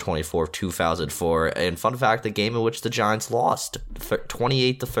October 24th, 2004. And fun fact, the game in which the Giants lost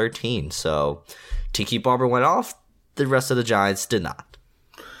 28-13. So Tiki Barber went off. The rest of the Giants did not.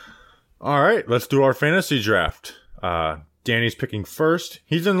 All right, let's do our fantasy draft. Danny's picking first.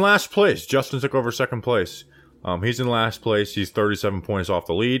 He's in last place. Justin took over second place. He's in last place. He's 37 points off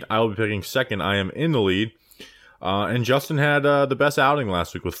the lead. I will be picking second. I am in the lead. And Justin had the best outing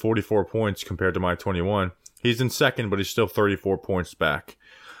last week with 44 points compared to my 21. He's in second, but he's still 34 points back.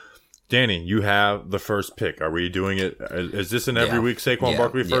 Danny, you have the first pick. Are we doing it? Is this an every week Saquon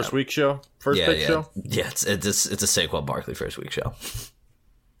Barkley first week show? First pick show? Yeah, it's a Saquon Barkley first week show.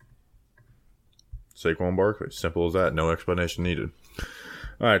 Saquon Barkley. Simple as that. No explanation needed.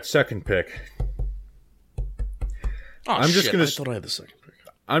 All right, second pick. I thought I had the second pick.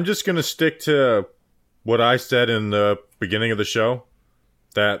 I'm just going to stick to what I said in the beginning of the show,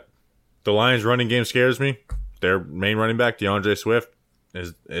 that the Lions running game scares me. Their main running back, DeAndre Swift,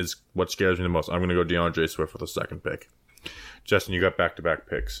 is what scares me the most. I'm going to go DeAndre Swift with a second pick. Justin, you got back-to-back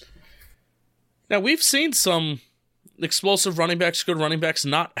picks. Now, we've seen some explosive running backs, good running backs,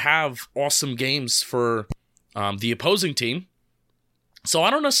 not have awesome games for the opposing team. So I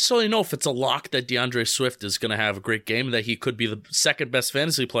don't necessarily know if it's a lock that DeAndre Swift is going to have a great game, that he could be the second best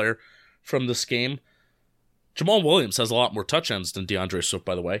fantasy player from this game. Jamal Williams has a lot more touchdowns than DeAndre Swift,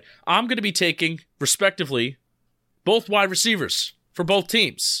 by the way. I'm going to be taking, respectively, both wide receivers for both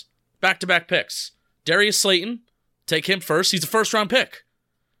teams. Back-to-back picks. Darius Slayton, take him first. He's a first-round pick.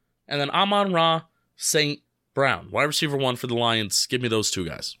 And then Amon-Ra St. Brown, wide receiver 1 for the Lions. Give me those two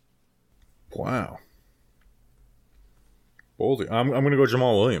guys. Wow. Boldy. I'm going to go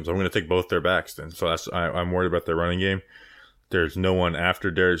Jamal Williams. I'm going to take both their backs then. So I'm worried about their running game. There's no one after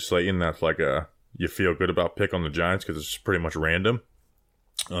Darius Slayton that's like a you feel good about pick on the Giants because it's pretty much random.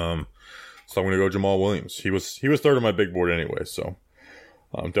 So I'm going to go Jamal Williams. He was third on my big board anyway. So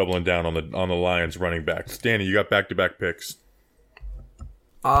I'm doubling down on the Lions running backs. Danny, you got back-to-back picks.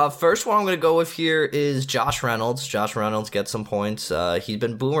 First one I'm going to go with here is Josh Reynolds. Josh Reynolds gets some points. He's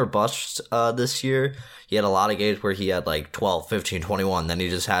been boom or bust this year. He had a lot of games where he had like 12, 15, 21. Then he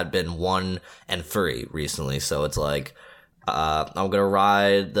just had been 1 and 3 recently. So it's like I'm going to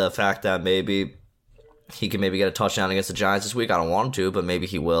ride the fact that maybe he can maybe get a touchdown against the Giants this week. I don't want him to, but maybe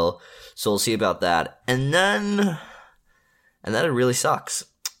he will. So we'll see about that. And then it really sucks.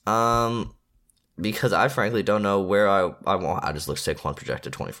 Because I frankly don't know where I want. I just looked Saquon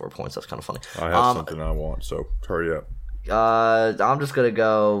projected 24 points. That's kind of funny. I have something I want, so hurry up. I'm just going to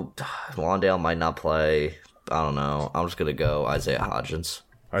go. Wandale might not play. I don't know. I'm just going to go Isaiah Hodgins.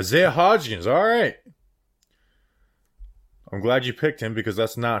 Isaiah Hodgins. All right. I'm glad you picked him because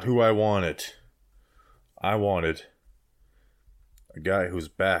that's not who I wanted. I wanted a guy who's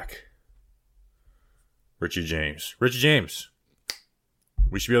back. Richie James. Richie James.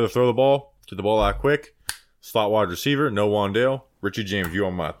 We should be able to throw the ball. Get the ball out quick. Slot wide receiver. No Wandale. Richie James, you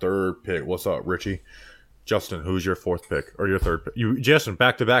on my third pick. What's up, Richie? Justin, who's your fourth pick? Or your third pick? Justin,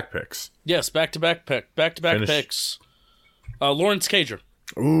 back-to-back picks. Yes, back-to-back picks. Lawrence Cager.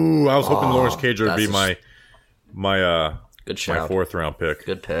 Ooh, I was hoping Lawrence Cager would be my good shout. My fourth round pick.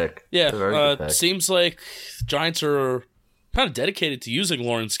 Good pick. Yeah, good pick. Seems like Giants are kind of dedicated to using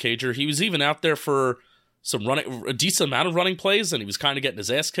Lawrence Cager. He was even out there for a decent amount of running plays, and he was kind of getting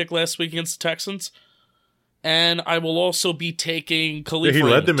his ass kicked last week against the Texans. And I will also be taking Khalif He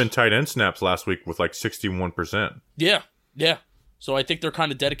Raymond. led them in tight end snaps last week with like 61%. Yeah. So I think they're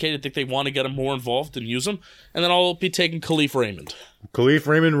kind of dedicated. I think they want to get him more involved and use him. And then I'll be taking Khalif Raymond. Khalif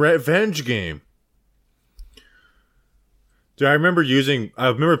Raymond revenge game. Dude, I remember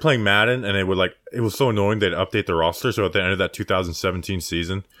playing Madden, and it was so annoying they'd update the roster. So at the end of that 2017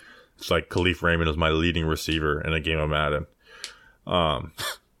 season, it's like Khalif Raymond was my leading receiver in a game of Madden.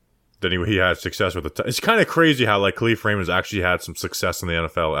 Then he had success with it's kind of crazy how like Khalif Raymond's actually had some success in the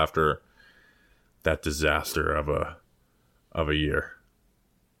NFL after that disaster of a year.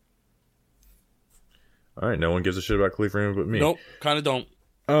 All right, no one gives a shit about Khalif Raymond but me. Nope, kind of don't.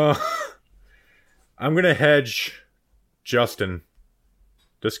 I'm going to hedge Justin.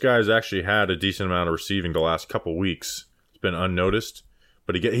 This guy's actually had a decent amount of receiving the last couple weeks. It's been unnoticed,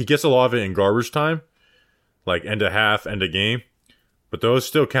 but he gets a lot of it in garbage time, like end of half, end of game. But those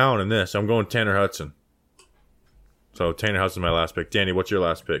still count in this. I'm going Tanner Hudson. So Tanner Hudson, my last pick. Danny, what's your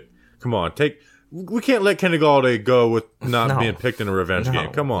last pick? Come on, we can't let Kenny Galladay go with not being picked in a revenge game.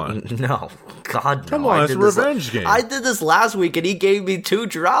 Come on. No. God, Come no. on, it's a revenge game. I did this last week, and he gave me 2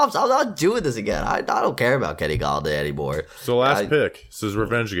 drops. I'm not doing this again. I don't care about Kenny Galladay anymore. So last pick. This is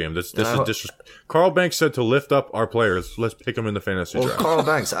revenge game. This is disrespect. Carl Banks said to lift up our players. Let's pick them in the fantasy draft. Carl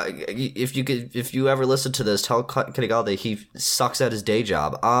Banks, if you ever listen to this, tell Kenny Galladay he sucks at his day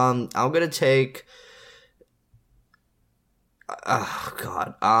job. I'm gonna take. Oh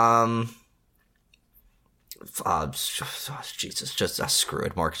God. Jesus, just screw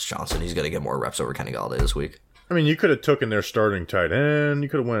it. Marcus Johnson. He's gonna get more reps over Kenny Galladay this week. I mean, you could have taken their starting tight end. You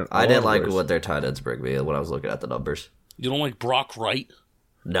could have went. I didn't like what their tight ends bring me when I was looking at the numbers. You don't like Brock Wright?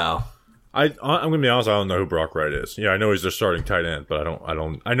 No. I'm gonna be honest. I don't know who Brock Wright is. Yeah, I know he's their starting tight end, but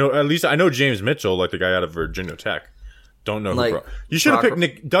I know at least I know James Mitchell, like the guy out of Virginia Tech. Don't know who Brock. You should have picked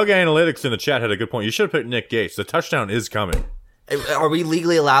Nick. Doug Analytics in the chat had a good point. You should have picked Nick Gates. The touchdown is coming. Are we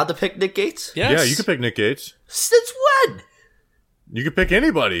legally allowed to pick Nick Gates? Yes. Yeah, you can pick Nick Gates. Since when? You can pick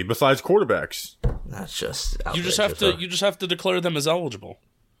anybody besides quarterbacks. That's just you just have to declare them as eligible.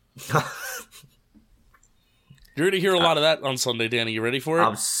 You're going to hear a lot of that on Sunday, Danny. You ready for it?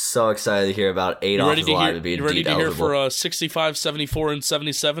 I'm so excited to hear about 8 offensive linemen being eligible. You ready to hear for 65, 74, and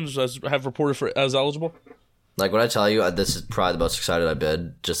 77 as have reported as eligible? Like, when I tell you, this is probably the most excited I've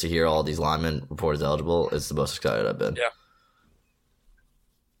been, just to hear all these linemen reported as eligible. It's the most excited I've been. Yeah.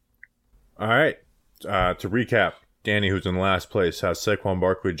 All right. To recap, Danny, who's in last place, has Saquon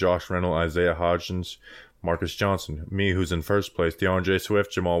Barkley, Josh Reynolds, Isaiah Hodgins, Marcus Johnson. Me, who's in first place, DeAndre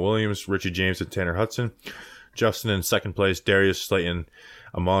Swift, Jamal Williams, Richie James, and Tanner Hudson. Justin in second place, Darius Slayton,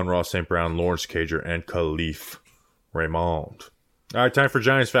 Amon-Ra St. Brown, Lawrence Cager, and Khalif Raymond. All right, time for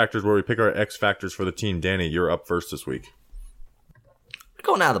Giants Factors, where we pick our X Factors for the team. Danny, you're up first this week.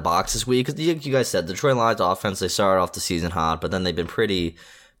 Going out of the box this week, because you guys said the Detroit Lions offense, they started off the season hot, but then they've been pretty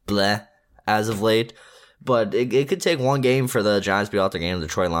bleh as of late. But it could take one game for the Giants to be out their game. The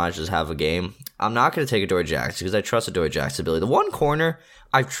Detroit Lions just have a game. I'm not going to take Adoree Jackson because I trust Adoree Jackson's ability. The one corner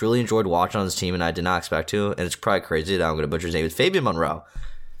I've truly enjoyed watching on this team, and I did not expect to, and it's probably crazy that I'm going to butcher his name, is Fabian Monroe.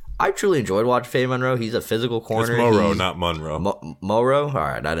 I truly enjoyed watching Fabian Monroe. He's a physical corner. It's Moreau, not Monroe. Moreau? All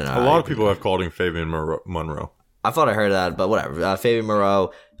right, I don't know. A lot of people have called him Fabian Monroe. I thought I heard that, but whatever. Fabian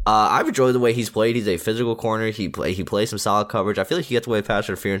Moreau. I've enjoyed the way he's played. He's a physical corner. He plays some solid coverage. I feel like he gets away with pass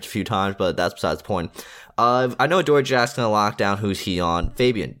interference a few times, but that's besides the point. I know Adoree Jackson going to lock down who's he on.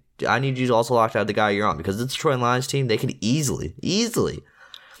 Fabian, I need you to also lock down the guy you're on because the Detroit Lions team, they can easily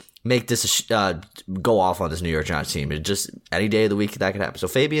make this go off on this New York Giants team. It's just any day of the week that could happen. So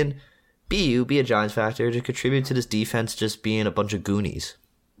Fabian, be a Giants factor to contribute to this defense just being a bunch of Goonies.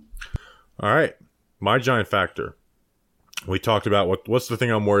 All right, my Giant factor. We talked about what's the thing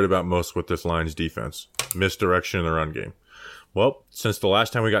I'm worried about most with this Lions defense? Misdirection in the run game. Well, since the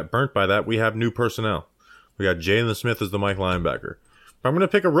last time we got burnt by that, we have new personnel. We got Jalen Smith as the Mike linebacker. But I'm going to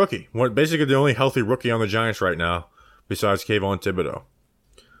pick a rookie. Basically the only healthy rookie on the Giants right now, besides Kayvon Thibodeau.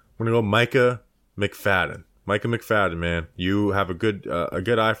 I'm going to go Micah McFadden. Micah McFadden, man. You have a good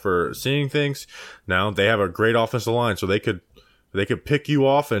eye for seeing things. Now, they have a great offensive line, so they could pick you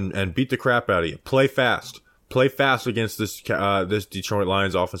off and beat the crap out of you. Play fast. Play fast against this Detroit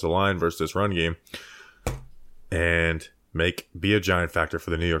Lions offensive line versus this run game. And be a Giant factor for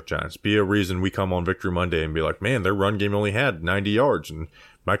the New York Giants. Be a reason we come on Victory Monday and be like, man, their run game only had 90 yards. And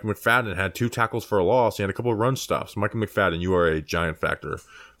Micah McFadden had 2 tackles for a loss. He had a couple of run stops. Micah McFadden, you are a Giant factor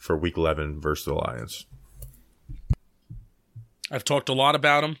for Week 11 versus the Lions. I've talked a lot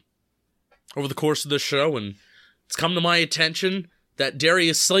about him over the course of this show, and it's come to my attention that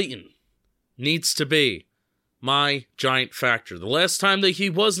Darius Slayton needs to be my Giant factor. The last time that he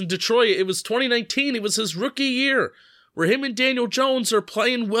was in Detroit, it was 2019. It was his rookie year, where him and Daniel Jones are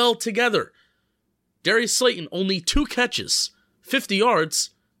playing well together. Darius Slayton, only 2 catches, 50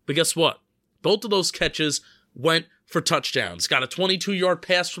 yards, but guess what? Both of those catches went for touchdowns. Got a 22-yard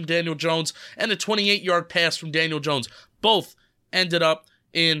pass from Daniel Jones and a 28-yard pass from Daniel Jones. Both ended up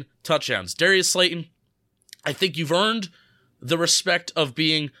in touchdowns. Darius Slayton, I think you've earned the respect of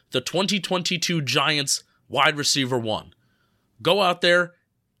being the 2022 Giants wide receiver 1. Go out there,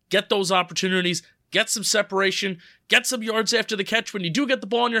 get those opportunities, get some separation, get some yards after the catch when you do get the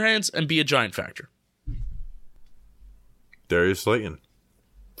ball in your hands, and be a Giant factor. Darius Slayton.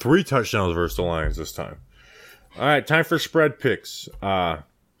 3 touchdowns versus the Lions this time. All right, time for spread picks.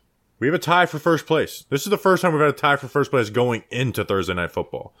 We have a tie for first place. This is the first time we've had a tie for first place going into Thursday Night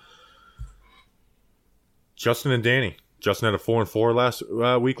Football. Justin and Danny. Justin had a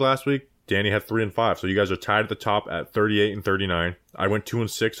 4-4 last week. Danny had 3-5. So you guys are tied at the top at 38 and 39. I went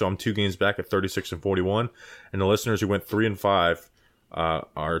 2-6, so I'm 2 games back at 36 and 41. And the listeners who went 3-5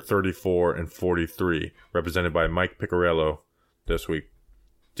 are 34 and 43, represented by Mike Picarello this week.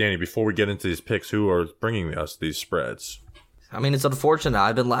 Danny, before we get into these picks, who are bringing us these spreads? I mean, it's unfortunate.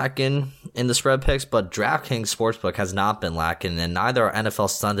 I've been lacking in the spread picks, but DraftKings Sportsbook has not been lacking, and neither are NFL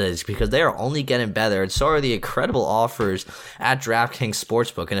Sundays because they are only getting better, and so are the incredible offers at DraftKings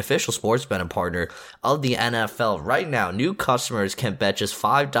Sportsbook, an official sports betting partner of the NFL. Right now, new customers can bet just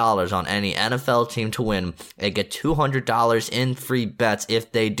 $5 on any NFL team to win and get $200 in free bets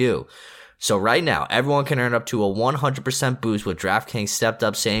if they do. So right now, everyone can earn up to a 100% boost with DraftKings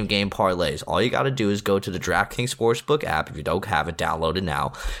stepped-up same-game parlays. All you got to do is go to the DraftKings Sportsbook app. If you don't have it, download it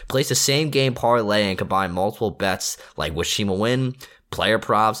now. Place a same-game parlay and combine multiple bets like which team will win, player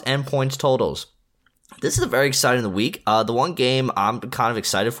props, and points totals. This is a very exciting week. The one game I'm kind of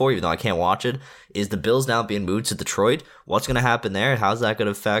excited for, even though I can't watch it, is the Bills now being moved to Detroit. What's going to happen there? How's that going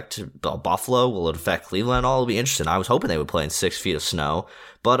to affect Buffalo? Will it affect Cleveland? All will be interesting. I was hoping they would play in 6 feet of snow,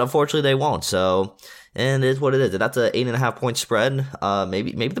 but unfortunately they won't. So, and it is what it is. That's an 8.5 point spread.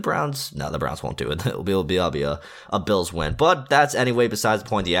 Maybe the Browns. No, the Browns won't do it. It'll be a Bills win. But that's anyway besides the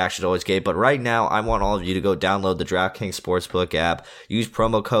point. The action always gave. But right now, I want all of you to go download the DraftKings Sportsbook app. Use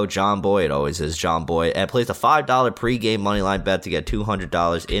promo code JohnBoy. It always is JohnBoy, and place a $5 pregame moneyline bet to get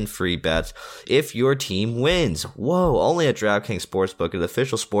 $200 in free bets if your team wins. Whoa! Only at DraftKings Sportsbook, an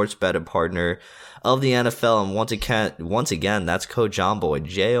official sports betting partner of the NFL, and once again, that's code JohnBoy,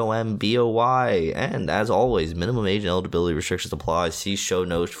 JOMBOY. And as always, minimum age and eligibility restrictions apply. See show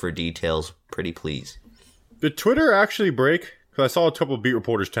notes for details. Pretty please. Did Twitter actually break? Because I saw a couple of beat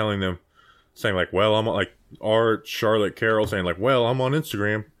reporters saying like, well, I'm like Charlotte Carroll saying like, well, I'm on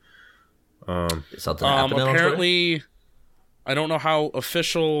Instagram. Something happening apparently, I don't know how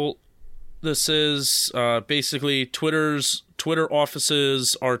official this is. Basically, Twitter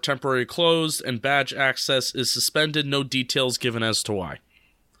offices are temporarily closed and badge access is suspended. No details given as to why.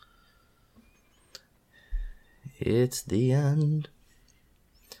 It's the end.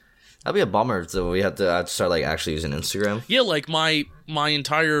 That'd be a bummer. So we have to start like actually using Instagram. Yeah, like my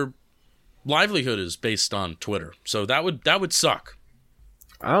entire livelihood is based on Twitter, so that would suck.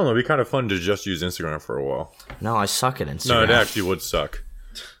 I don't know. It'd be kind of fun to just use Instagram for a while. No, I suck at Instagram. No, it actually would suck.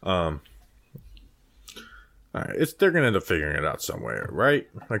 All right, they're gonna end up figuring it out somewhere, right?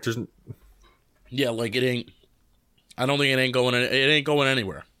 Like just like it ain't. I don't think it ain't going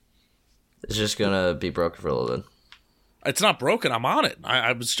anywhere. It's just gonna be broken for a little bit. It's not broken. I'm on it.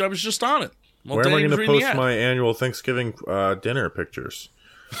 I was just on it. Well, where am I going to post my annual Thanksgiving dinner pictures?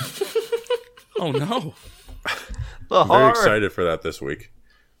 Oh no! I'm very excited for that this week.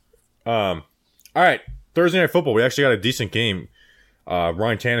 All right, Thursday Night Football. We actually got a decent game.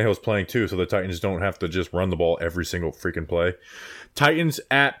 Ryan Tannehill's playing too, so the Titans don't have to just run the ball every single freaking play. Titans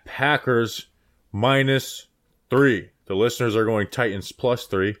at Packers -3. The listeners are going Titans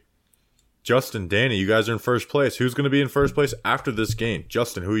 +3. Justin, Danny, you guys are in first place. Who's going to be in first place after this game?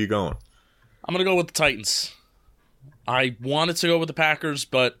 Justin, who are you going? I'm going to go with the Titans. I wanted to go with the Packers,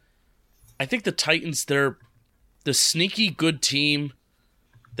 but I think the Titans, they're the sneaky good team.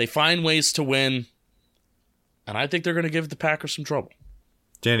 They find ways to win, and I think they're going to give the Packers some trouble.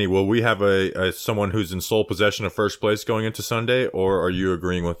 Danny, will we have a someone who's in sole possession of first place going into Sunday, or are you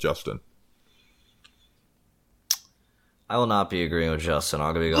agreeing with Justin? I will not be agreeing with Justin.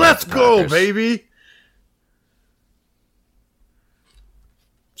 I'm going to be going Let's with the go, Packers. baby!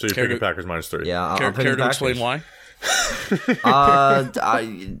 So you're picking Packers -3. Yeah, I'm Care picking to explain why?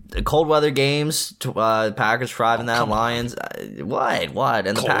 Cold weather games. Packers driving that Lions. What?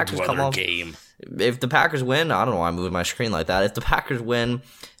 And the Packers come off. Game. If the Packers win, I don't know why I'm moving my screen like that. If the Packers win,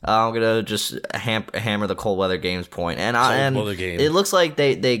 I'm gonna just hammer the cold weather games point. And it looks like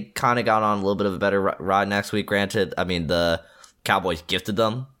they kind of got on a little bit of a better ride next week. Granted, I mean the Cowboys gifted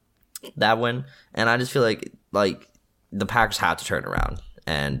them that win, and I just feel like the Packers have to turn around.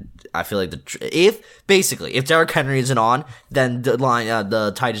 And I feel like if Derrick Henry isn't on, then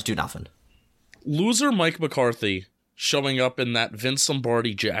the Titans do nothing. Loser Mike McCarthy showing up in that Vince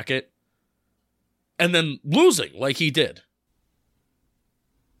Lombardi jacket and then losing like he did.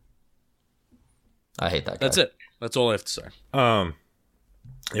 I hate that guy. That's it. That's all I have to say.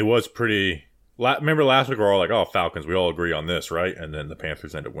 It was pretty. Remember last week we were all like, "Oh, Falcons." We all agree on this, right? And then the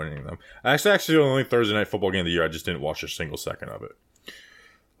Panthers ended up winning them. Actually, the only Thursday Night Football game of the year. I just didn't watch a single second of it.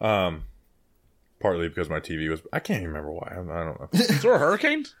 Partly because my TV was. I can't even remember why. I don't know. Is there a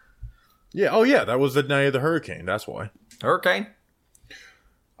hurricane? Yeah. Oh yeah, that was the night of the hurricane. That's why. Hurricane?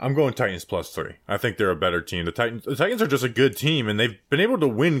 I'm going Titans +3. I think they're a better team. The Titans are just a good team, and they've been able to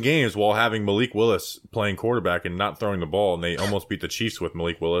win games while having Malik Willis playing quarterback and not throwing the ball, and they almost beat the Chiefs with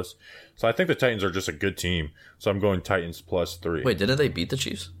Malik Willis. So I think the Titans are just a good team. So I'm going Titans +3. Wait, didn't they beat the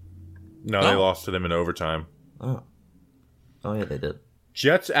Chiefs? No, they lost to them in overtime. Oh yeah, they did.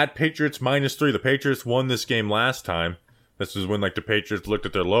 Jets at Patriots -3. The Patriots won this game last time. This is when the Patriots looked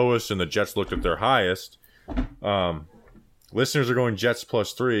at their lowest and the Jets looked at their highest. Listeners are going Jets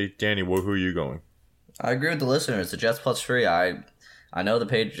 +3. Danny, who are you going? I agree with the listeners. The Jets +3. I know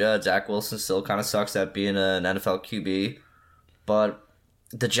Zach Wilson still kind of sucks at being an NFL QB, but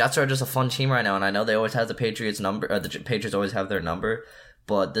the Jets are just a fun team right now, and I know they always have the Patriots number. The Patriots always have their number,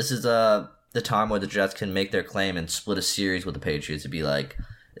 but this is the time where the Jets can make their claim and split a series with the Patriots to be like,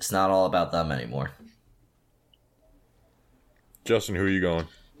 it's not all about them anymore. Justin, who are you going?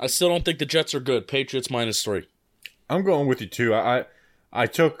 I still don't think the Jets are good. Patriots -3. I'm going with you too. I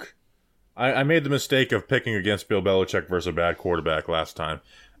made the mistake of picking against Bill Belichick versus a bad quarterback last time,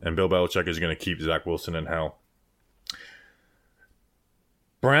 and Bill Belichick is going to keep Zach Wilson in hell.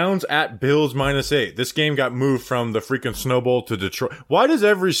 Browns at Bills -8. This game got moved from the freaking Snow Bowl to Detroit. Why does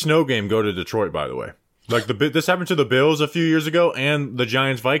every snow game go to Detroit, by the way? Like this happened to the Bills a few years ago and the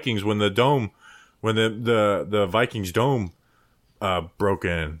Giants Vikings when the Vikings dome broke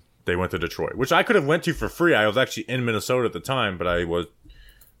in. They went to Detroit, which I could have went to for free. I was actually in Minnesota at the time, but I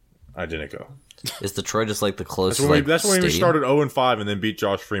didn't go. Is Detroit just like the closest? That's when we started 0-5 and then beat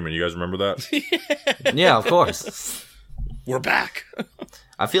Josh Freeman. You guys remember that? Yeah, of course. We're back.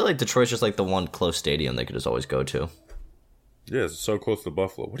 I feel like Detroit's just like the one close stadium they could just always go to. Yeah, it's so close to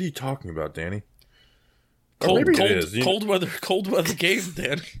Buffalo. What are you talking about, Danny? Cold weather game,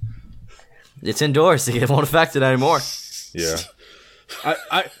 Danny. It's indoors, so it won't affect it anymore. Yeah.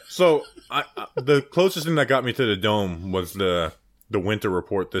 The closest thing that got me to the dome was the winter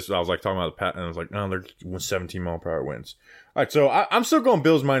report. I was like talking about the Pat, and I was like, no, they're 17 mile per hour winds. All right, so I'm still going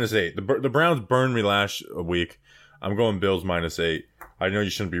Bills -8. The Browns burned me last week. I'm going Bills -8. I know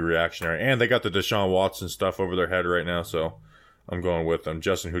you shouldn't be reactionary, and they got the Deshaun Watson stuff over their head right now, so I'm going with them.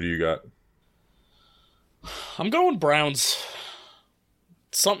 Justin, who do you got? I'm going Browns.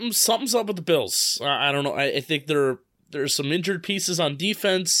 Something's up with the Bills. I don't know. I think there's some injured pieces on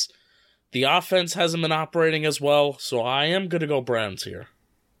defense. The offense hasn't been operating as well, so I am going to go Browns here.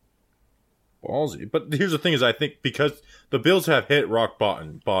 Ballsy. But here's the thing is I think because the Bills have hit rock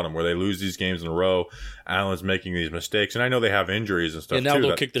bottom where they lose these games in a row, Allen's making these mistakes, and I know they have injuries and stuff and now too.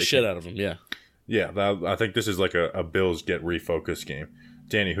 They'll kick the shit out of them, yeah. Yeah, I think this is like a Bills get refocused game.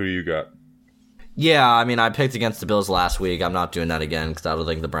 Danny, who do you got? Yeah, I mean, I picked against the Bills last week. I'm not doing that again because I don't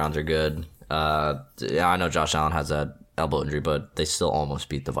think the Browns are good. Yeah, I know Josh Allen has that elbow injury, but they still almost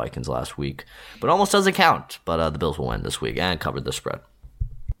beat the Vikings last week. But almost doesn't count. But the Bills will win this week and covered the spread.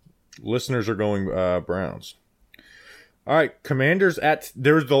 Listeners are going Browns. All right, Commanders at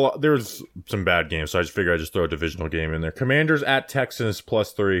there's some bad games, so I just figured I'd just throw a divisional game in there. Commanders at Texans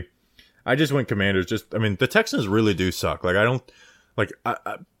 +3. I just went Commanders. The Texans really do suck. Like I don't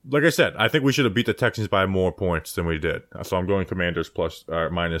like I said, I think we should have beat the Texans by more points than we did. So I'm going Commanders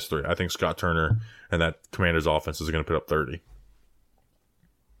 -3. I think Scott Turner and that Commanders offense is going to put up 30.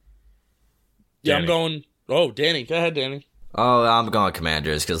 Yeah, Danny. I'm going. Oh, Danny, go ahead, Danny. Oh, I'm going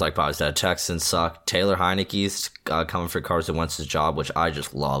Commanders because, like Bobby said, Texans suck. Taylor Heineke's coming for Carson Wentz's job, which I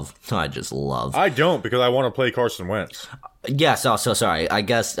just love. I don't because I want to play Carson Wentz. Yes, so sorry. I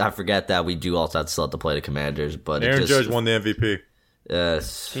guess I forget that we do also still have to play the Commanders. But Aaron Judge won the MVP.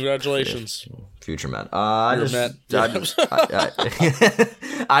 Yes. Congratulations. Future Met. I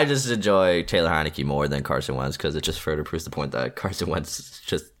just enjoy Taylor Heineke more than Carson Wentz because it just further proves the point that Carson Wentz is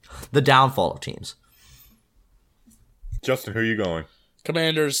just the downfall of teams. Justin, who are you going?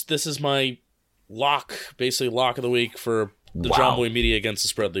 Commanders, this is my basically lock of the week for the John Boy Media against the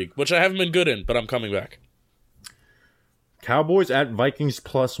Spread League, which I haven't been good in, but I'm coming back. Cowboys at Vikings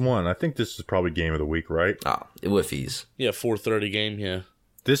 +1. I think this is probably game of the week, right? With ease. Yeah, 4:30 game, yeah.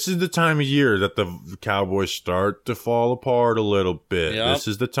 This is the time of year that the Cowboys start to fall apart a little bit. Yep. This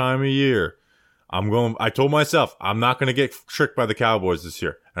is the time of year. I told myself, I'm not going to get tricked by the Cowboys this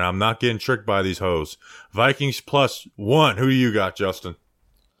year. And I'm not getting tricked by these hoes. Vikings +1. Who do you got, Justin?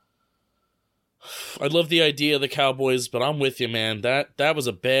 I love the idea of the Cowboys, but I'm with you, man. That was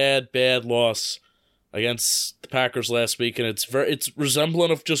a bad loss against the Packers last week, and it's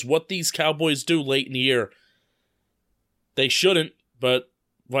resemblant of just what these Cowboys do late in the year. They shouldn't, but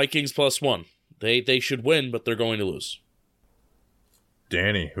Vikings +1. They should win, but they're going to lose.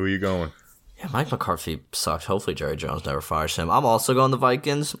 Danny, who are you going? Yeah, Mike McCarthy sucks. Hopefully Jerry Jones never fires him. I'm also going the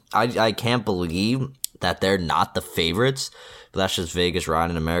Vikings. I can't believe that they're not the favorites, but that's just Vegas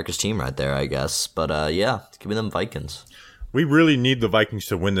riding America's team right there, I guess. But yeah, give me them Vikings. We really need the Vikings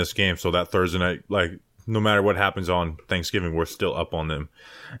to win this game so that Thursday night, like, no matter what happens on Thanksgiving, we're still up on them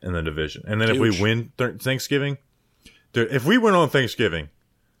in the division. And then if we win Thanksgiving, dude, if we win on Thanksgiving,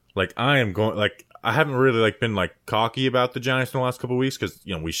 like, I am going, like, I haven't really, like, been, like, cocky about the Giants in the last couple of weeks because,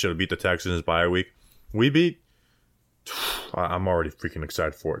 you know, we should have beat the Texans by a week. We beat, I'm already freaking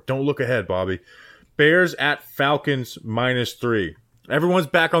excited for it. Don't look ahead, Bobby. Bears at Falcons -3. Everyone's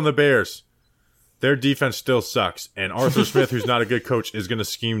back on the Bears. Their defense still sucks. And Arthur Smith, who's not a good coach, is going to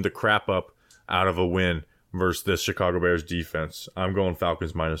scheme the crap up out of a win versus this Chicago Bears defense. I'm going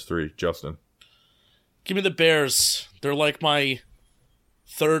Falcons -3. Justin. Give me the Bears. They're like my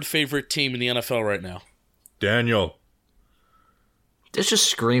third favorite team in the NFL right now. Daniel. This just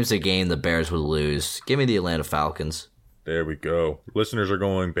screams the game the Bears would lose. Give me the Atlanta Falcons. There we go. Listeners are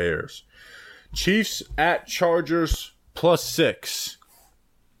going Bears. Chiefs at Chargers +6.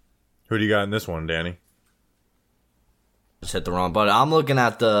 Who do you got in this one, Danny? Just hit the wrong button. I'm looking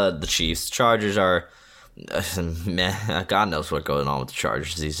at the Chiefs. Chargers are, man, God knows what's going on with the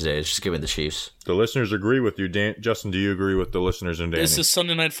Chargers these days. Just give me the Chiefs. The listeners agree with you. Justin, do you agree with the listeners and Danny? This is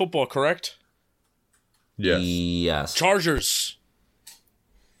Sunday Night Football, correct? Yes. Yes. Chargers.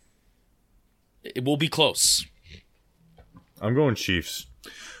 It will be close. I'm going Chiefs.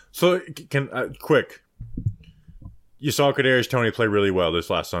 So, quick. You saw Kadarius Toney play really well this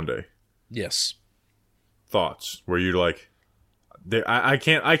last Sunday. Yes. Thoughts? Were you like, I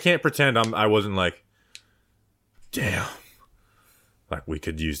can't pretend I wasn't like, damn, like we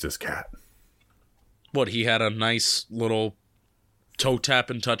could use this cat. What, he had a nice little toe tap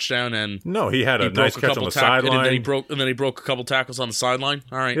and touchdown, and no, he had a nice catch on the sideline. And then he broke a couple tackles on the sideline.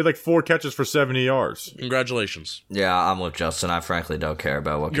 All right, he had like 4 catches for 70 yards. Congratulations. Yeah, I'm with Justin. I frankly don't care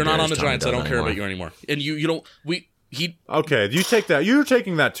about what you're not on the Tony Giants. I don't care anymore. about you anymore. And you don't. Okay, you take that. You're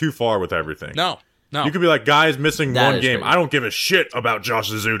taking that too far with everything. No. You could be like, guys missing That one is game. crazy. I don't give a shit about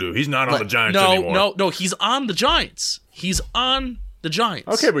Josh Zudu. He's not on the Giants anymore. No, he's on the Giants. He's on the Giants.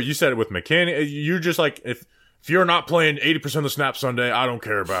 Okay, but you said it with McKinney. You're just like, if you're not playing 80% of the snaps Sunday, I don't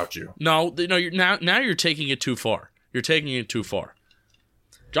care about you. No. Now you're taking it too far. You're taking it too far.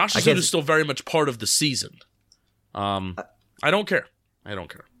 Josh Zudu is still very much part of the season. I don't care. I don't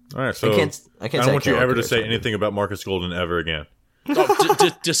care. All right, so I don't want you ever to say anything about Marcus Golden ever again.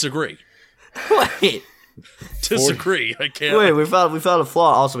 Disagree. Wait, Disagree. I can't. wait. We found a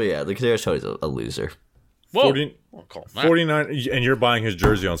flaw. Also, yeah, the Kadarius Toney's a loser. Whoa. 49, and you're buying his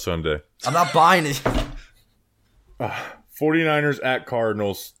jersey on Sunday. I'm not buying it. 49ers at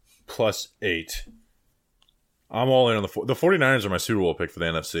Cardinals +8. I'm all in on the 49ers are my Super Bowl pick for the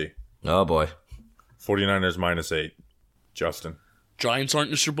NFC. Oh boy. 49ers -8. Justin. Giants aren't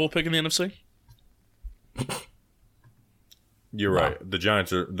your Super Bowl pick in the NFC? You're right. The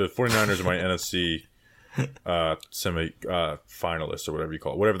 49ers are my NFC semi finalists or whatever you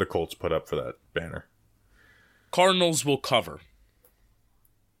call it. Whatever the Colts put up for that banner. Cardinals will cover.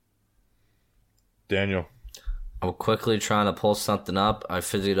 Daniel. I'm quickly trying to pull something up. I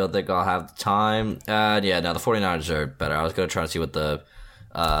physically don't think I'll have the time. The 49ers are better. I was going to try to see what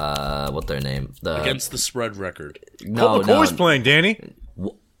what their name against the spread record. Colt McCoy's playing, Danny.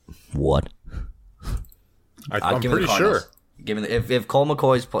 What? I'm pretty sure. If Colt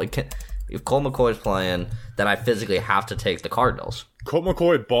McCoy's playing, then I physically have to take the Cardinals. Colt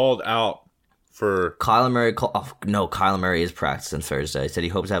McCoy balled out for Kyler Murray. Kyler Murray is practicing Thursday. He said he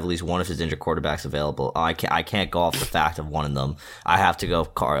hopes to have at least one of his injured quarterbacks available. I can't go off the fact of one of them. I have to go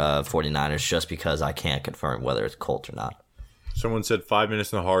 49ers just because I can't confirm whether it's Colt or not. Someone said 5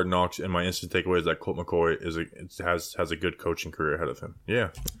 minutes in the Hard Knocks, and my instant takeaway is that Colt McCoy has a good coaching career ahead of him. Yeah.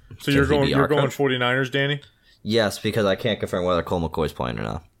 So you're going 49ers, Danny? Yes, because I can't confirm whether Colt McCoy's playing or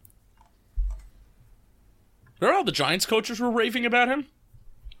not. Remember how the Giants coaches were raving about him?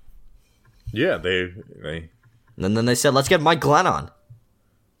 Yeah, they. And then they said, "Let's get Mike Glenn on."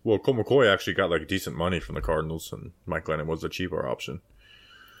 Well, Colt McCoy actually got like decent money from the Cardinals, and Mike Glennon was the cheaper option.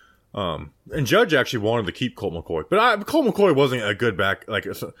 And Judge actually wanted to keep Colt McCoy, but Colt McCoy wasn't a good back. Like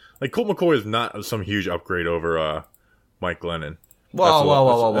Colt McCoy is not some huge upgrade over Mike Glennon.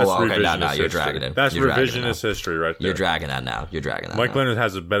 Whoa. Okay, now you're dragging it. That's revisionist history right there. You're dragging that now. Mike Glennon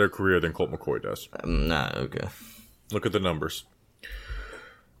has a better career than Colt McCoy does. Okay. Look at the numbers.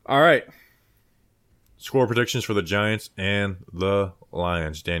 All right. Score predictions for the Giants and the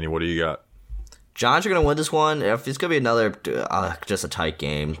Lions. Danny, what do you got? Giants are going to win this one. If it's going to be another, just a tight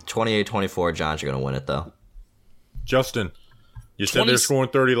game. 28-24, Giants are going to win it, though. Justin, You said they're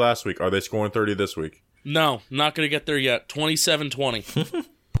scoring 30 last week. Are they scoring 30 this week? No, not going to get there yet. 27-20.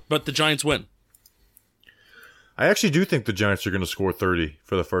 But the Giants win. I actually do think the Giants are going to score 30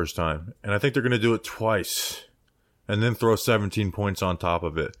 for the first time. And I think they're going to do it twice. And then throw 17 points on top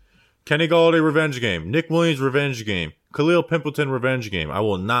of it. Kenny Golladay revenge game. Nick Williams revenge game. Khalil Pimpleton revenge game. I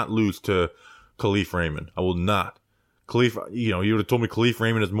will not lose to Khalif Raymond. I will not. Khalif, you would have told me Khalif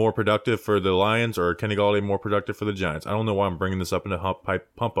Raymond is more productive for the Lions or Kenny Golladay more productive for the Giants. I don't know why I'm bringing this up in a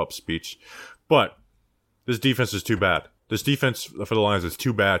pump-up speech. But this defense is too bad. This defense for the Lions is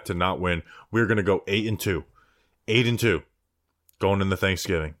too bad to not win. We're going to go 8-2. 8-2 going into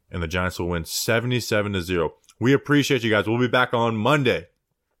Thanksgiving. And the Giants will win 77-0. We appreciate you guys. We'll be back on Monday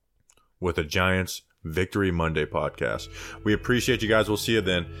with a Giants Victory Monday podcast. We appreciate you guys. We'll see you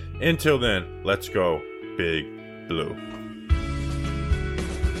then. Until then, let's go Big Blue.